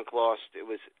 I think, lost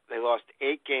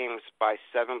 8 games by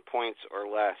 7 points or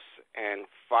less, and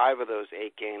 5 of those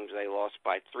 8 games they lost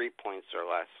by 3 points or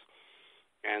less.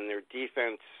 And their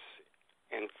defense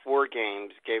in 4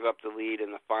 games gave up the lead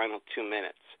in the final 2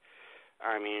 minutes.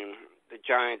 I mean, the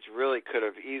Giants really could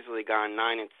have easily gone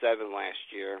 9-7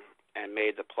 last year and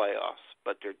made the playoffs,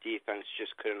 but their defense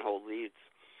just couldn't hold leads.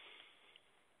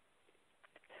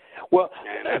 Well,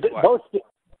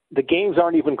 the games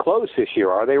aren't even close this year,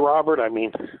 are they, Robert? I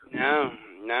mean, no.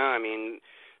 I mean,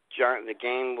 the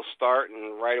game will start,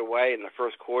 and right away in the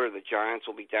first quarter, the Giants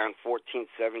will be down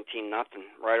 14-17 nothing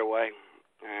right away,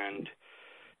 and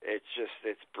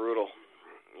it's brutal,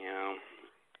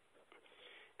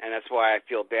 And that's why I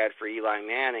feel bad for Eli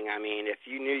Manning. I mean, if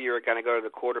you knew you were going to go to the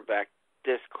quarterback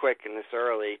this quick and this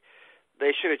early,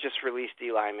 they should have just released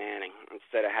Eli Manning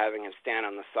instead of having him stand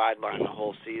on the sideline the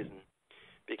whole season,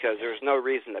 because there's no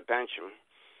reason to bench him.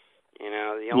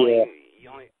 The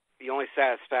only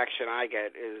satisfaction I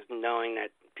get is knowing that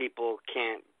people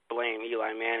can't blame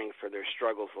Eli Manning for their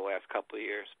struggles the last couple of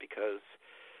years, because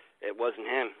it wasn't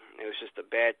him. It was just a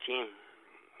bad team.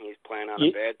 He's playing on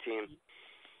a bad team.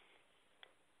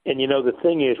 And, the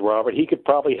thing is, Robert, he could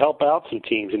probably help out some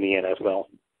teams in the NFL.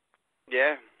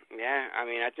 Yeah. I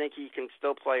mean, I think he can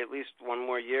still play at least one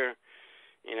more year.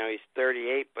 He's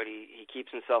 38, but he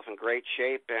keeps himself in great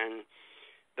shape. And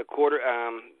the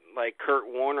like Kurt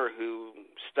Warner, who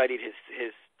studied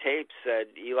his tape, said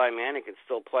Eli Manning can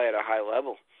still play at a high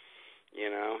level.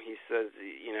 He says,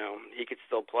 he could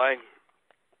still play.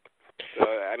 So,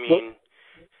 I mean,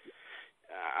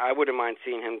 I wouldn't mind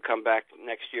seeing him come back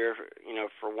next year,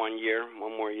 for 1 year,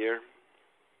 one more year.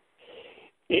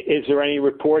 Is there any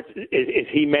reports? Is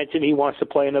he mentioned he wants to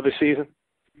play another season?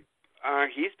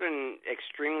 He's been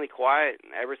extremely quiet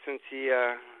ever since he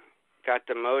got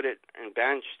demoted and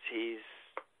benched.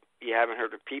 You haven't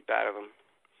heard a peep out of him.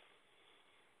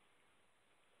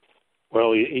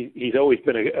 Well, he's always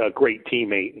been a great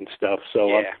teammate and stuff. So,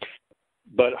 yeah.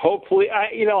 But hopefully,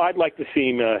 I'd like to see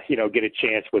him, get a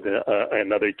chance with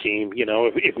another team.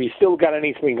 If he's still got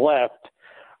anything left,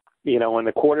 and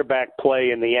the quarterback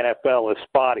play in the NFL is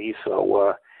spotty.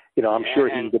 So, I'm sure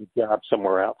he can get a job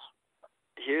somewhere else.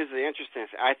 Here's the interesting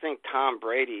thing. I think Tom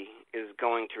Brady is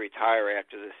going to retire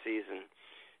after this season.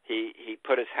 He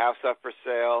put his house up for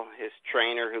sale. His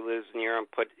trainer who lives near him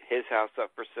put his house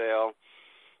up for sale.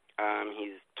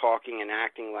 He's talking and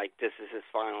acting like this is his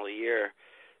final year.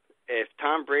 If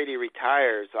Tom Brady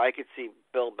retires, I could see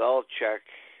Bill Belichick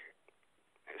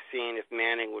seeing if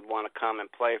Manning would want to come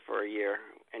and play for a year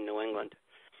in New England.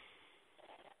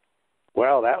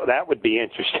 Well, that would be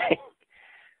interesting.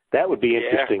 That would be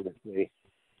interesting to see.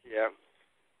 Yeah.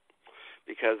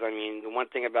 Because, I mean, the one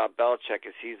thing about Belichick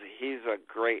is he's a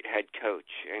great head coach,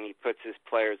 and he puts his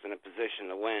players in a position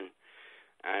to win.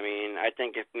 I mean, I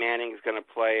think if Manning's going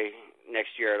to play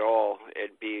next year at all,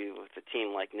 it'd be with a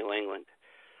team like New England.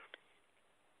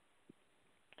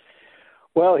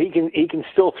 Well, he can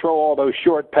still throw all those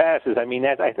short passes. I mean,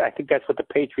 I think that's what the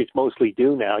Patriots mostly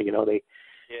do now. They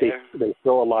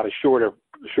throw a lot of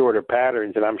shorter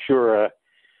patterns, and I'm sure.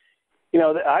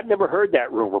 I've never heard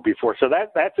that rumor before, so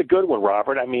that's a good one,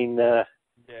 Robert. I mean,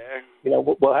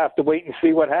 we'll have to wait and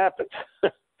see what happens.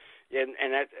 Yeah,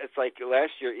 and it's like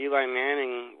last year, Eli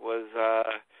Manning was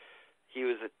he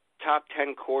was a top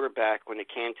 10 quarterback when it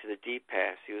came to the deep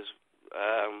pass. He was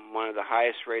one of the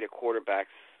highest rated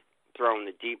quarterbacks throwing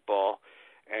the deep ball,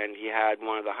 and he had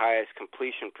one of the highest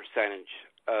completion percentage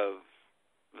of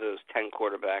those 10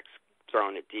 quarterbacks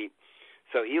throwing it deep.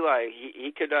 So Eli,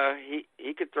 he could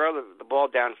throw the ball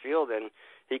downfield, and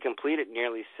he completed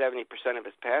nearly 70% of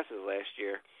his passes last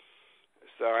year.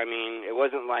 So I mean, it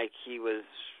wasn't like he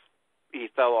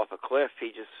fell off a cliff. He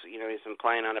just, he's been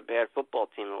playing on a bad football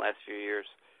team the last few years.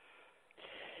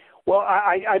 Well,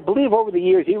 I believe over the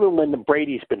years, even when the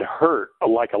Brady's been hurt,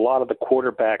 like a lot of the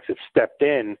quarterbacks have stepped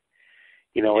in,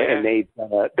 and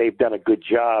they've done a good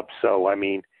job. So I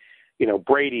mean,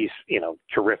 Brady's,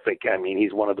 terrific. I mean,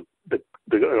 he's one of the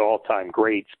all-time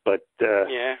greats. But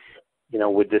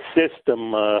with the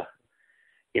system,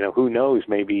 who knows?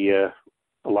 Maybe a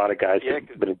lot of guys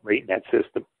have been great in that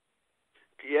system.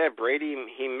 Yeah, Brady,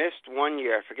 he missed 1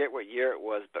 year. I forget what year it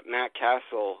was, but Matt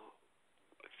Castle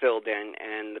filled in,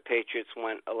 and the Patriots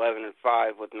went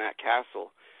 11-5 with Matt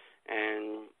Castle.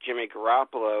 And Jimmy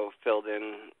Garoppolo filled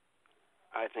in,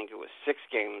 I think it was 6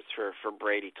 games for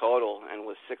Brady total, and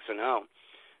was 6-0.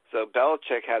 So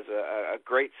Belichick has a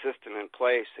great system in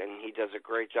place, and he does a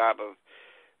great job of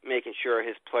making sure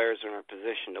his players are in a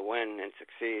position to win and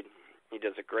succeed. He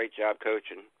does a great job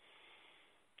coaching.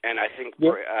 And I think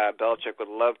Belichick would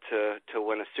love to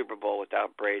win a Super Bowl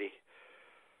without Brady.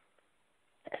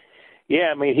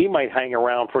 Yeah, I mean, he might hang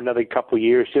around for another couple of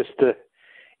years just to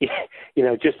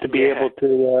be able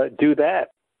to do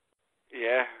that.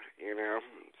 Yeah,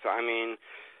 So, I mean,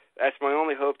 that's my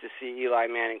only hope to see Eli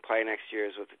Manning play next year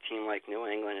is with a team like New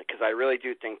England, because I really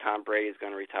do think Tom Brady is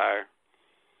going to retire.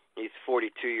 He's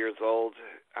 42 years old,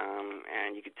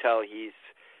 and you could tell he's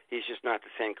just not the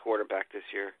same quarterback this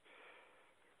year.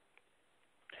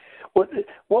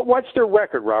 What's their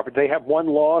record, Robert? They have one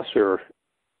loss, or?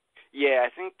 Yeah, I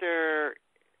think they're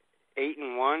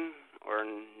 8-1 or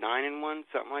 9-1,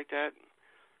 something like that.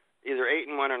 Either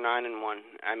 8-1 or 9-1.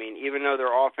 I mean, even though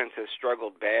their offense has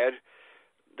struggled bad,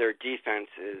 their defense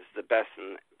is the best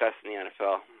in the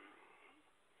NFL.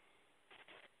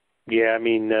 Yeah, I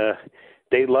mean,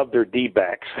 they love their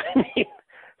D-backs.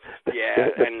 Yeah,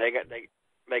 and they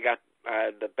got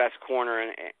the best corner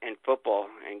in football,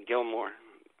 in Gilmore.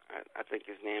 I think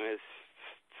his name is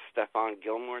Stephon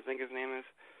Gilmore. I think his name is.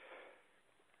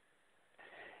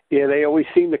 Yeah, they always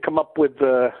seem to come up with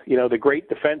the great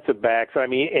defensive backs. I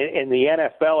mean, in the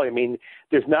NFL, I mean,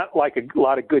 there's not like a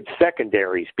lot of good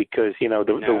secondaries because the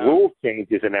rule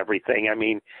changes and everything. I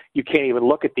mean, you can't even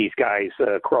look at these guys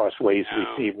crossways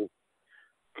receivers.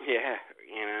 Yeah,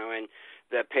 and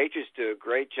the Patriots do a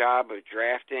great job of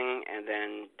drafting and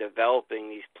then developing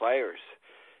these players,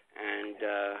 and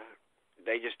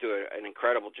they just do an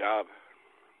incredible job.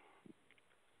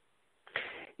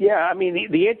 Yeah, I mean,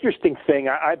 the interesting thing,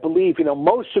 I believe,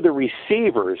 most of the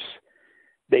receivers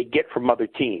they get from other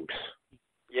teams.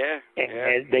 Yeah.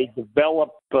 And they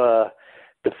develop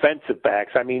defensive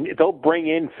backs. I mean, they'll bring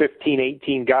in 15,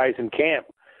 18 guys in camp,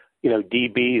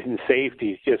 DBs and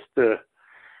safeties just to,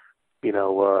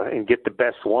 and get the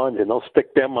best ones, and they'll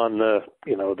stick them on the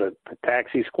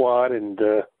taxi squad. And,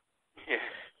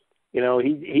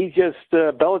 he just,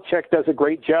 Belichick does a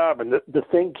great job. And to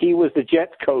think he was the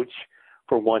Jets coach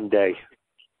for one day.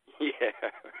 Yeah.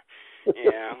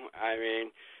 I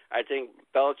mean, I think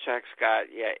Belichick's got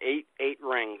 8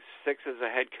 rings, 6 as a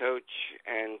head coach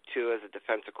and 2 as a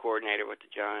defensive coordinator with the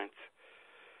Giants.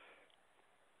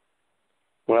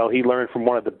 Well, he learned from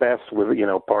one of the best with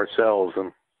Parcells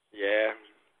and. Yeah,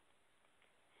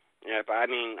 but I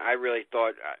mean, I really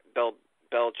thought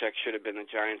Belichick should have been the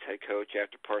Giants head coach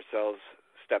after Parcells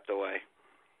stepped away.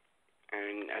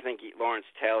 And I think Lawrence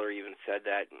Taylor even said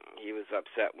that he was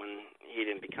upset when he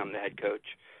didn't become the head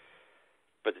coach.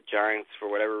 But the Giants, for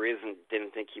whatever reason,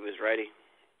 didn't think he was ready.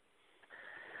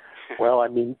 Well, I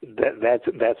mean, that's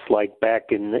like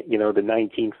back in the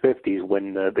 1950s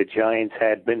when the Giants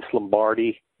had Vince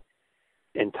Lombardi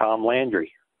and Tom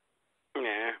Landry.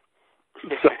 Yeah.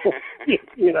 So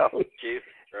Jesus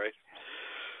Christ.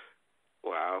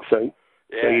 Wow. So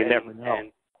you never know.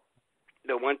 And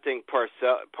the one thing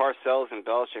Parcells and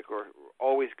Belichick were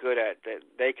always good at, that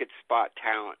they could spot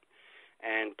talent.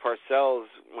 And Parcells,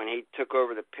 when he took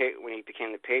over when he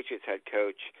became the Patriots head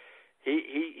coach,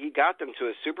 he got them to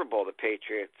a Super Bowl, the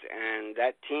Patriots, and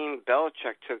that team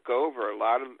Belichick took over. A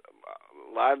lot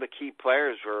of the key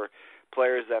players were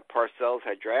players that Parcells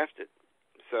had drafted.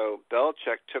 So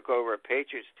Belichick took over a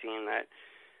Patriots team that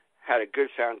had a good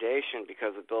foundation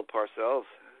because of Bill Parcells.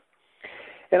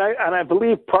 And I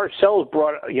believe Parcells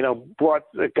brought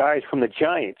the guys from the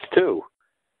Giants too,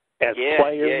 as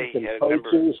players and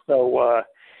coaches. So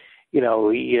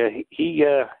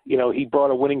he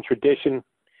brought a winning tradition,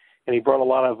 and he brought a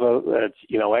lot of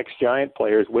ex-Giant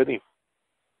players with him.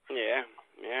 Yeah.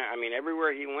 I mean,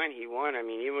 everywhere he went, he won. I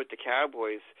mean, even with the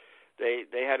Cowboys,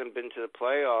 they hadn't been to the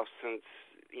playoffs since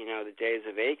the days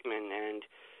of Aikman, and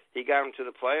he got them to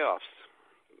the playoffs.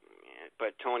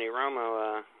 But Tony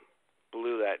Romo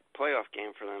blew that playoff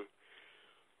game for them.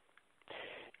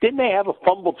 Didn't they have a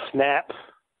fumbled snap?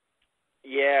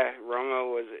 Yeah,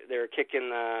 they were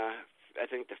kicking I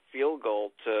think the field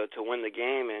goal to win the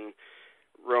game, and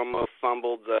Romo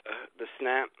fumbled the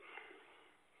snap.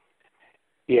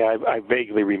 Yeah, I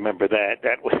vaguely remember that.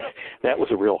 That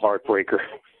was a real heartbreaker.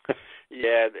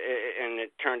 Yeah, and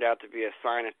it turned out to be a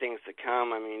sign of things to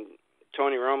come. I mean,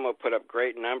 Tony Romo put up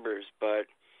great numbers, but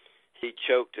he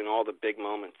choked in all the big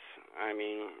moments. I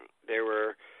mean, there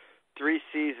were 3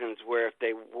 seasons where if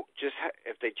they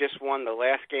just won the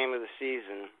last game of the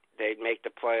season, they'd make the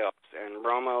playoffs. And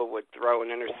Romo would throw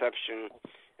an interception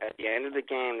at the end of the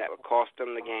game that would cost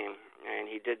them the game. And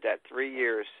he did that 3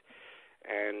 years,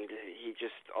 and he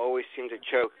just always seemed to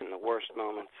choke in the worst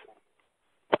moments.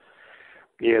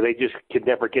 Yeah, they just could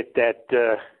never get that,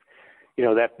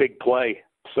 that big play.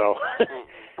 So.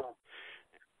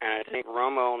 And I think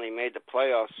Romo only made the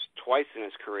playoffs twice in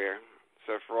his career.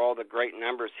 So for all the great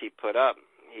numbers he put up,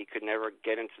 he could never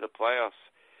get into the playoffs.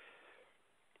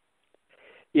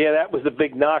 Yeah, that was the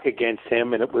big knock against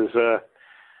him, and it was,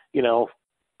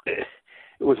 it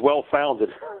was well-founded.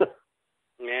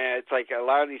 Yeah, it's like a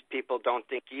lot of these people don't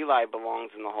think Eli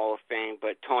belongs in the Hall of Fame,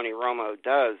 but Tony Romo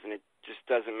does, and it just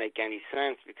doesn't make any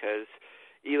sense because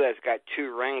Eli's got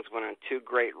 2 rings, went on 2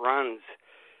 great runs,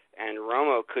 and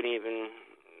Romo couldn't even,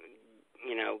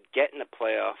 get in the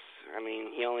playoffs. I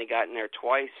mean, he only got in there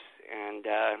twice, and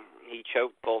he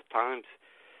choked both times.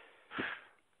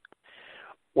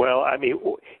 Well, I mean,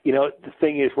 the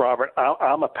thing is, Robert,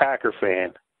 I'm a Packer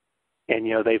fan,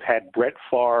 and, they've had Brett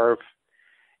Favre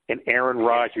and Aaron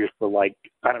Rodgers for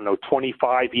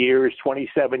 25 years,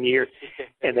 27 years,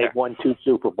 and they've won 2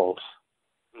 Super Bowls.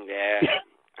 Yeah.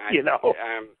 I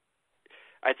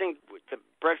think the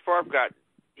Brett Favre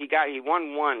he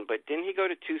won 1, but didn't he go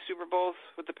to 2 Super Bowls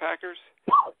with the Packers?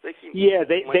 Yeah,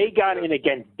 they got in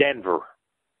against Denver.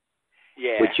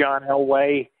 Yeah. With John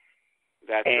Elway.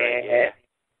 That's right, yeah.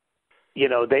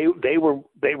 they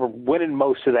were winning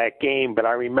most of that game, but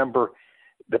I remember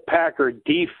the Packer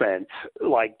defense,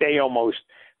 like they almost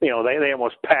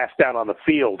passed out on the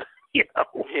field. Yeah.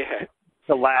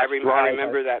 The last drive. I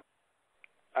remember that.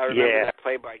 I remember that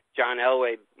play by John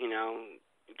Elway,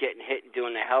 getting hit and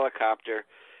doing the helicopter.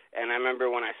 And I remember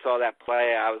when I saw that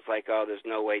play, I was like, oh, there's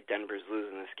no way Denver's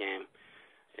losing this game.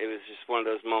 It was just one of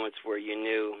those moments where you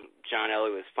knew John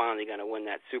Elway was finally going to win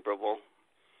that Super Bowl.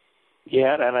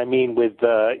 Yeah, and I mean with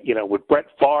Brett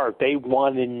Favre, they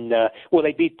won in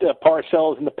they beat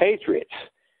Parcells and the Patriots.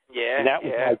 Yeah, and that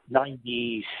was like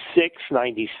 96,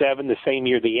 97, the same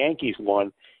year the Yankees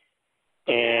won.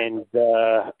 And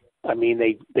I mean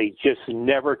they just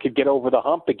never could get over the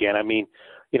hump again. I mean,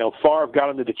 Favre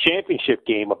got into the championship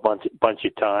game a bunch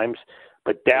of times,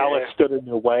 but Dallas stood in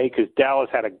their way because Dallas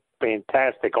had a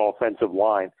fantastic offensive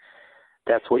line.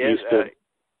 That's what used to.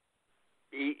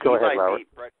 Go ahead, Robert.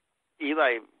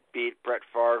 Eli beat Brett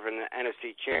Favre in the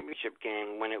NFC Championship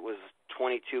game when it was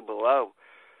 22 below,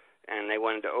 and they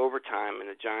went into overtime, and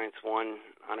the Giants won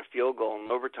on a field goal in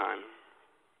overtime.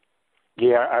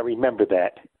 Yeah, I remember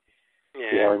that.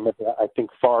 Yeah, I remember that. I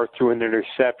think Favre threw an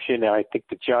interception, and I think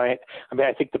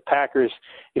I think the Packers,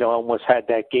 almost had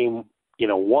that game,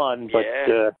 won, but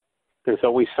there's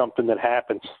always something that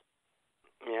happens.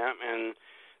 Yeah, and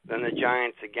then the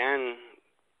Giants again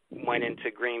went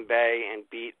into Green Bay and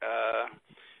beat a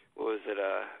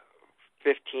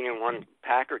 15-1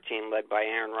 Packer team led by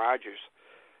Aaron Rodgers.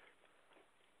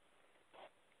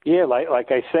 Yeah, like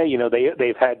I say,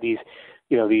 they've had these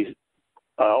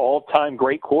all-time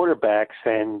great quarterbacks,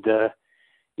 and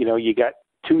you got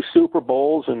 2 Super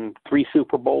Bowls and 3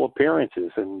 Super Bowl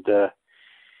appearances, and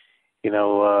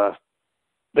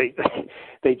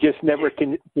they just never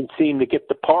can seem to get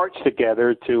the parts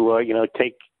together to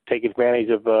take advantage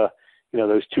of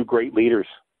those 2 great leaders.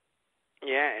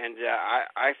 Yeah, and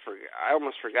I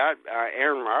almost forgot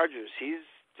Aaron Rodgers. He's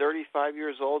 35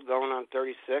 years old, going on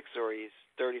 36, or he's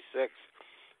 36,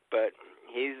 but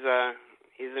he's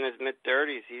in his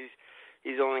mid-30s.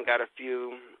 He's only got a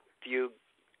few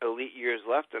elite years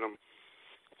left in him.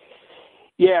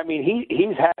 Yeah, I mean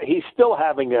he's still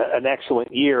having an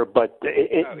excellent year, but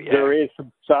there is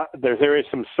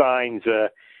some signs.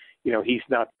 He's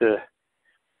not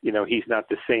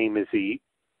the same as he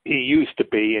used to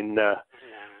be, and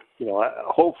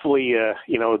hopefully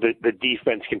the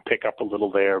defense can pick up a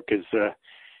little there because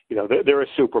they're a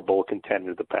Super Bowl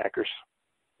contender, the Packers.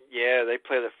 Yeah, they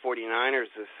play the 49ers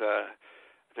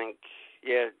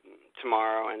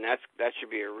tomorrow, and that should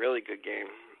be a really good game.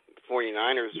 The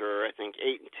 49ers are, I think,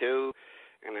 8-2,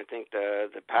 and I think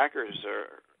the Packers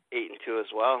are 8-2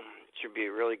 as well. It should be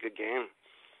a really good game.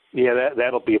 Yeah,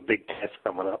 that'll be a big test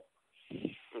coming up.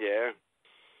 Yeah,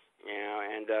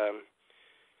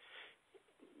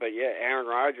 Aaron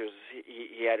Rodgers,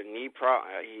 he had a knee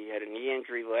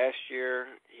injury last year.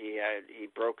 He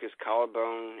broke his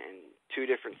collarbone in 2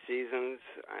 different seasons.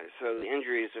 So the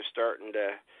injuries are starting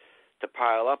to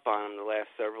pile up on him the last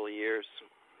several years.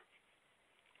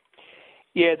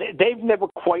 Yeah, they've never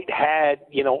quite had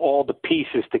all the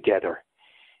pieces together.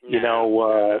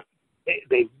 No.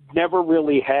 They've never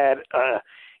really had a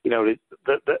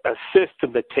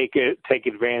system to take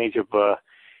advantage of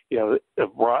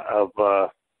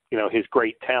his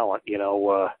great talent.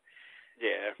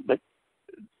 But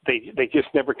they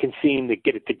just never can seem to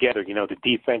get it together. The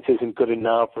defense isn't good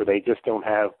enough, or they just don't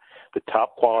have the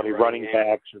top quality running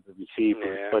backs or the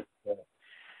receivers. Yeah. But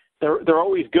they're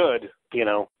always good.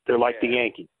 They're like the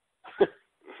Yankees.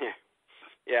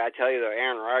 Yeah, I tell you though,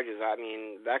 Aaron Rodgers. I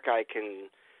mean, that guy can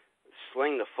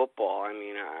sling the football. I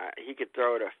mean, he could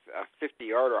throw it a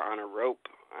 50-yarder on a rope.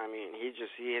 I mean,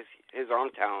 his arm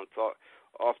talent's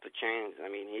off the chains. I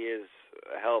mean, he is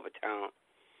a hell of a talent.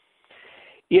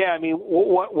 Yeah, I mean,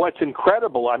 what's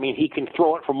incredible, I mean, he can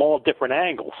throw it from all different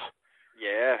angles.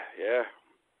 Yeah.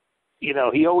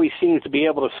 He always seems to be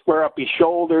able to square up his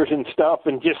shoulders and stuff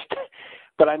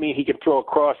but I mean, he can throw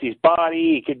across his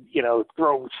body, he could,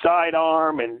 throw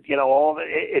sidearm and,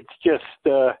 it's just,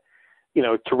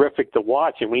 terrific to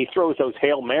watch. And when he throws those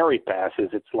Hail Mary passes,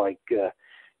 it's like, the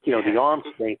arm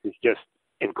strength is just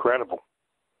incredible.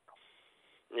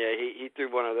 Yeah, he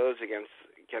threw one of those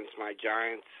against my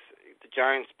Giants. The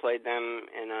Giants played them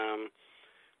in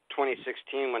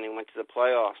 2016 when they went to the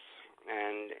playoffs,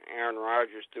 and Aaron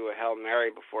Rodgers threw a Hail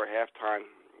Mary before halftime.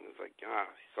 It was like,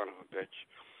 son of a bitch.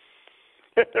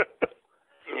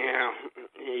 Yeah,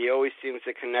 he always seems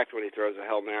to connect when he throws a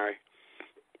Hail Mary.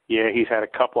 Yeah, he's had a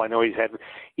couple. I know he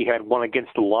had one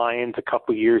against the Lions a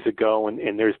couple years ago,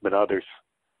 and there's been others.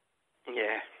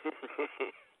 Yeah.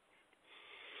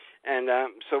 And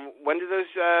so when do those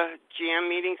GM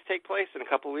meetings take place? In a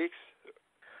couple of weeks?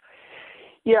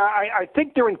 Yeah, I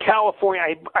think they're in California.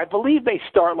 I believe they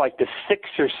start like the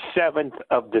 6th or 7th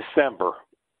of December.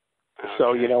 Okay.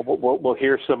 So, we'll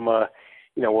hear some,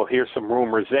 we'll hear some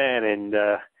rumors then, and,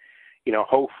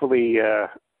 hopefully,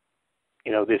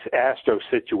 this Astro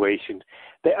situation.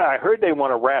 I heard they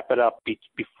want to wrap it up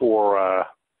before,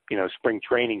 spring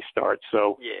training starts.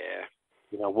 So, yeah,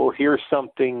 we'll hear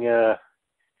something,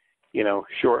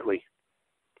 shortly.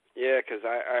 Yeah, because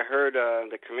I heard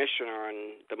the commissioner on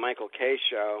the Michael Kay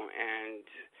show, and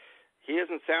he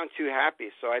doesn't sound too happy.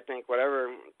 So I think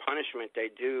whatever punishment they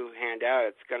do hand out,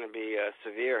 it's going to be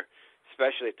severe,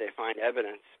 especially if they find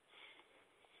evidence.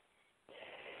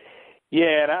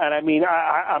 Yeah, and I mean,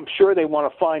 I'm sure they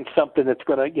want to find something that's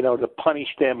going to, to punish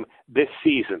them this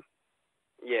season.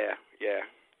 Yeah.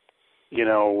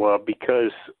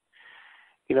 Because,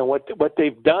 what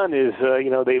they've done is,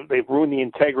 they've ruined the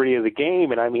integrity of the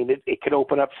game, and I mean, it could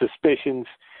open up suspicions,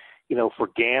 for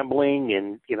gambling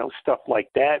and stuff like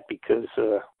that. Because,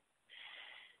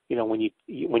 when you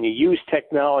use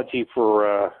technology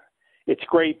for, it's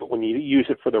great, but when you use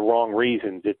it for the wrong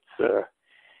reasons, it's,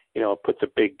 it puts a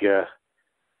big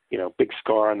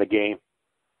scar on the game.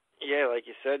 Yeah, like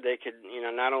you said, they could,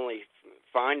 not only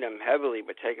fine them heavily,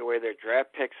 but take away their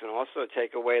draft picks and also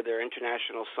take away their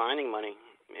international signing money,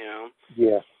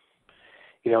 Yeah.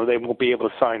 They won't be able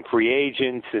to sign free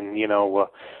agents, and,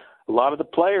 a lot of the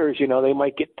players, they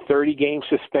might get 30-game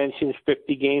suspensions,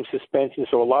 50-game suspensions.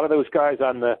 So a lot of those guys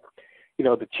on the,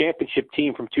 the championship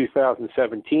team from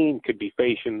 2017 could be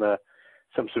facing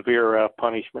some severe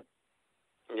punishment.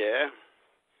 Yeah.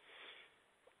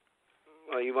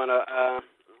 Well, you want to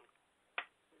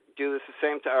do this the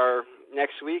same to our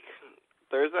next week,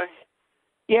 Thursday?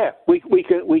 Yeah,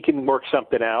 we can work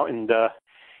something out, and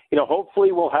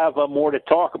hopefully we'll have more to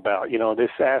talk about. This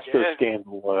Astro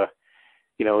scandal.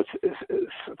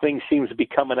 Things seems to be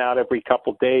coming out every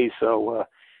couple days, so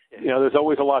there's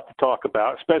always a lot to talk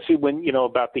about, especially when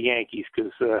about the Yankees,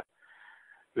 because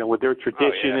with their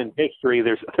tradition and history,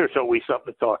 there's always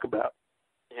something to talk about.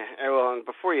 Yeah, well, and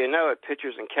before you know it,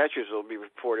 pitchers and catchers will be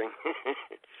reporting.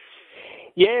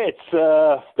 Yeah,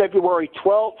 it's February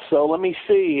 12th, so let me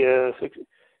see.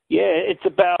 It's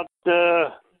about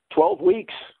 12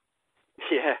 weeks.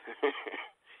 Yeah.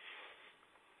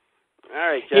 All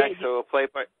right, Jack, so we'll play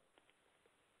by...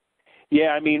 Yeah,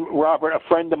 I mean, Robert, a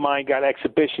friend of mine got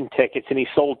exhibition tickets, and he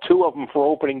sold 2 of them for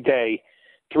opening day,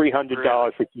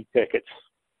 $300 for 2 tickets.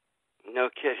 No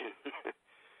kidding.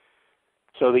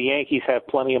 So the Yankees have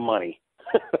plenty of money.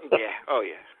 Yeah. Oh,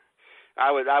 yeah.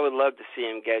 I would love to see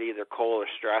him get either Cole or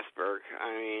Strasburg.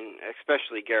 I mean,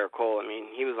 especially Garrett Cole. I mean,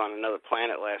 he was on another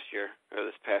planet last year, or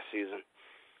this past season.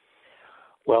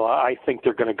 Well, I think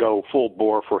they're going to go full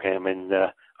bore for him, and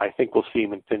I think we'll see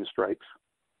him in pinstripes.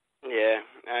 Yeah.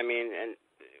 I mean, and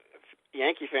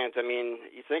Yankee fans, I mean,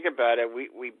 you think about it,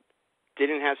 we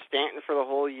didn't have Stanton for the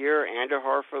whole year,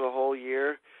 Andujar for the whole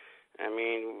year. I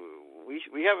mean,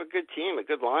 we have a good team, a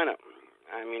good lineup.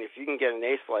 I mean, if you can get an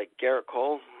ace like Garrett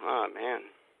Cole, oh, man.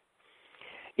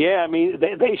 Yeah, I mean,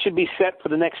 they should be set for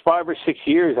the next 5 or 6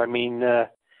 years. I mean,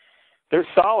 they're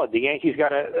solid. The Yankees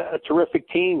got a terrific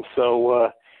team.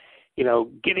 So,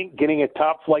 getting a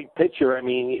top-flight pitcher, I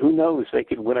mean, who knows? They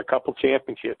could win a couple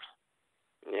championships.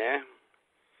 Yeah.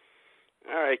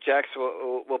 All right, Jack,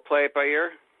 so we'll play it by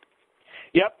ear?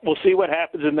 Yep, we'll see what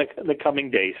happens in the coming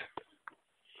days.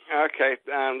 Okay,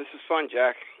 this is fun,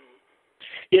 Jack.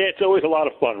 Yeah, it's always a lot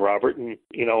of fun, Robert, and,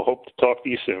 hope to talk to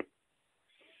you soon.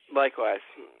 Likewise.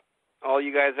 All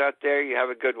you guys out there, you have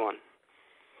a good one.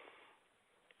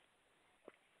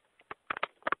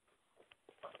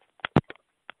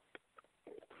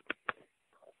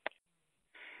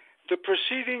 The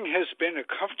proceeding has been a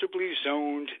comfortably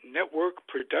zoned network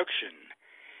production.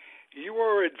 You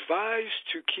are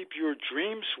advised to keep your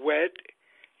dreams wet,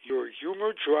 your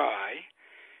humor dry,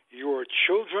 your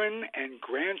children and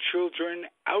grandchildren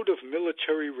out of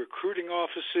military recruiting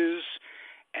offices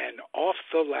and off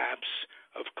the laps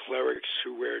of clerics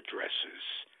who wear dresses.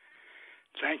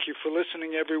 Thank you for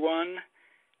listening, everyone.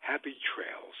 Happy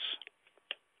trails.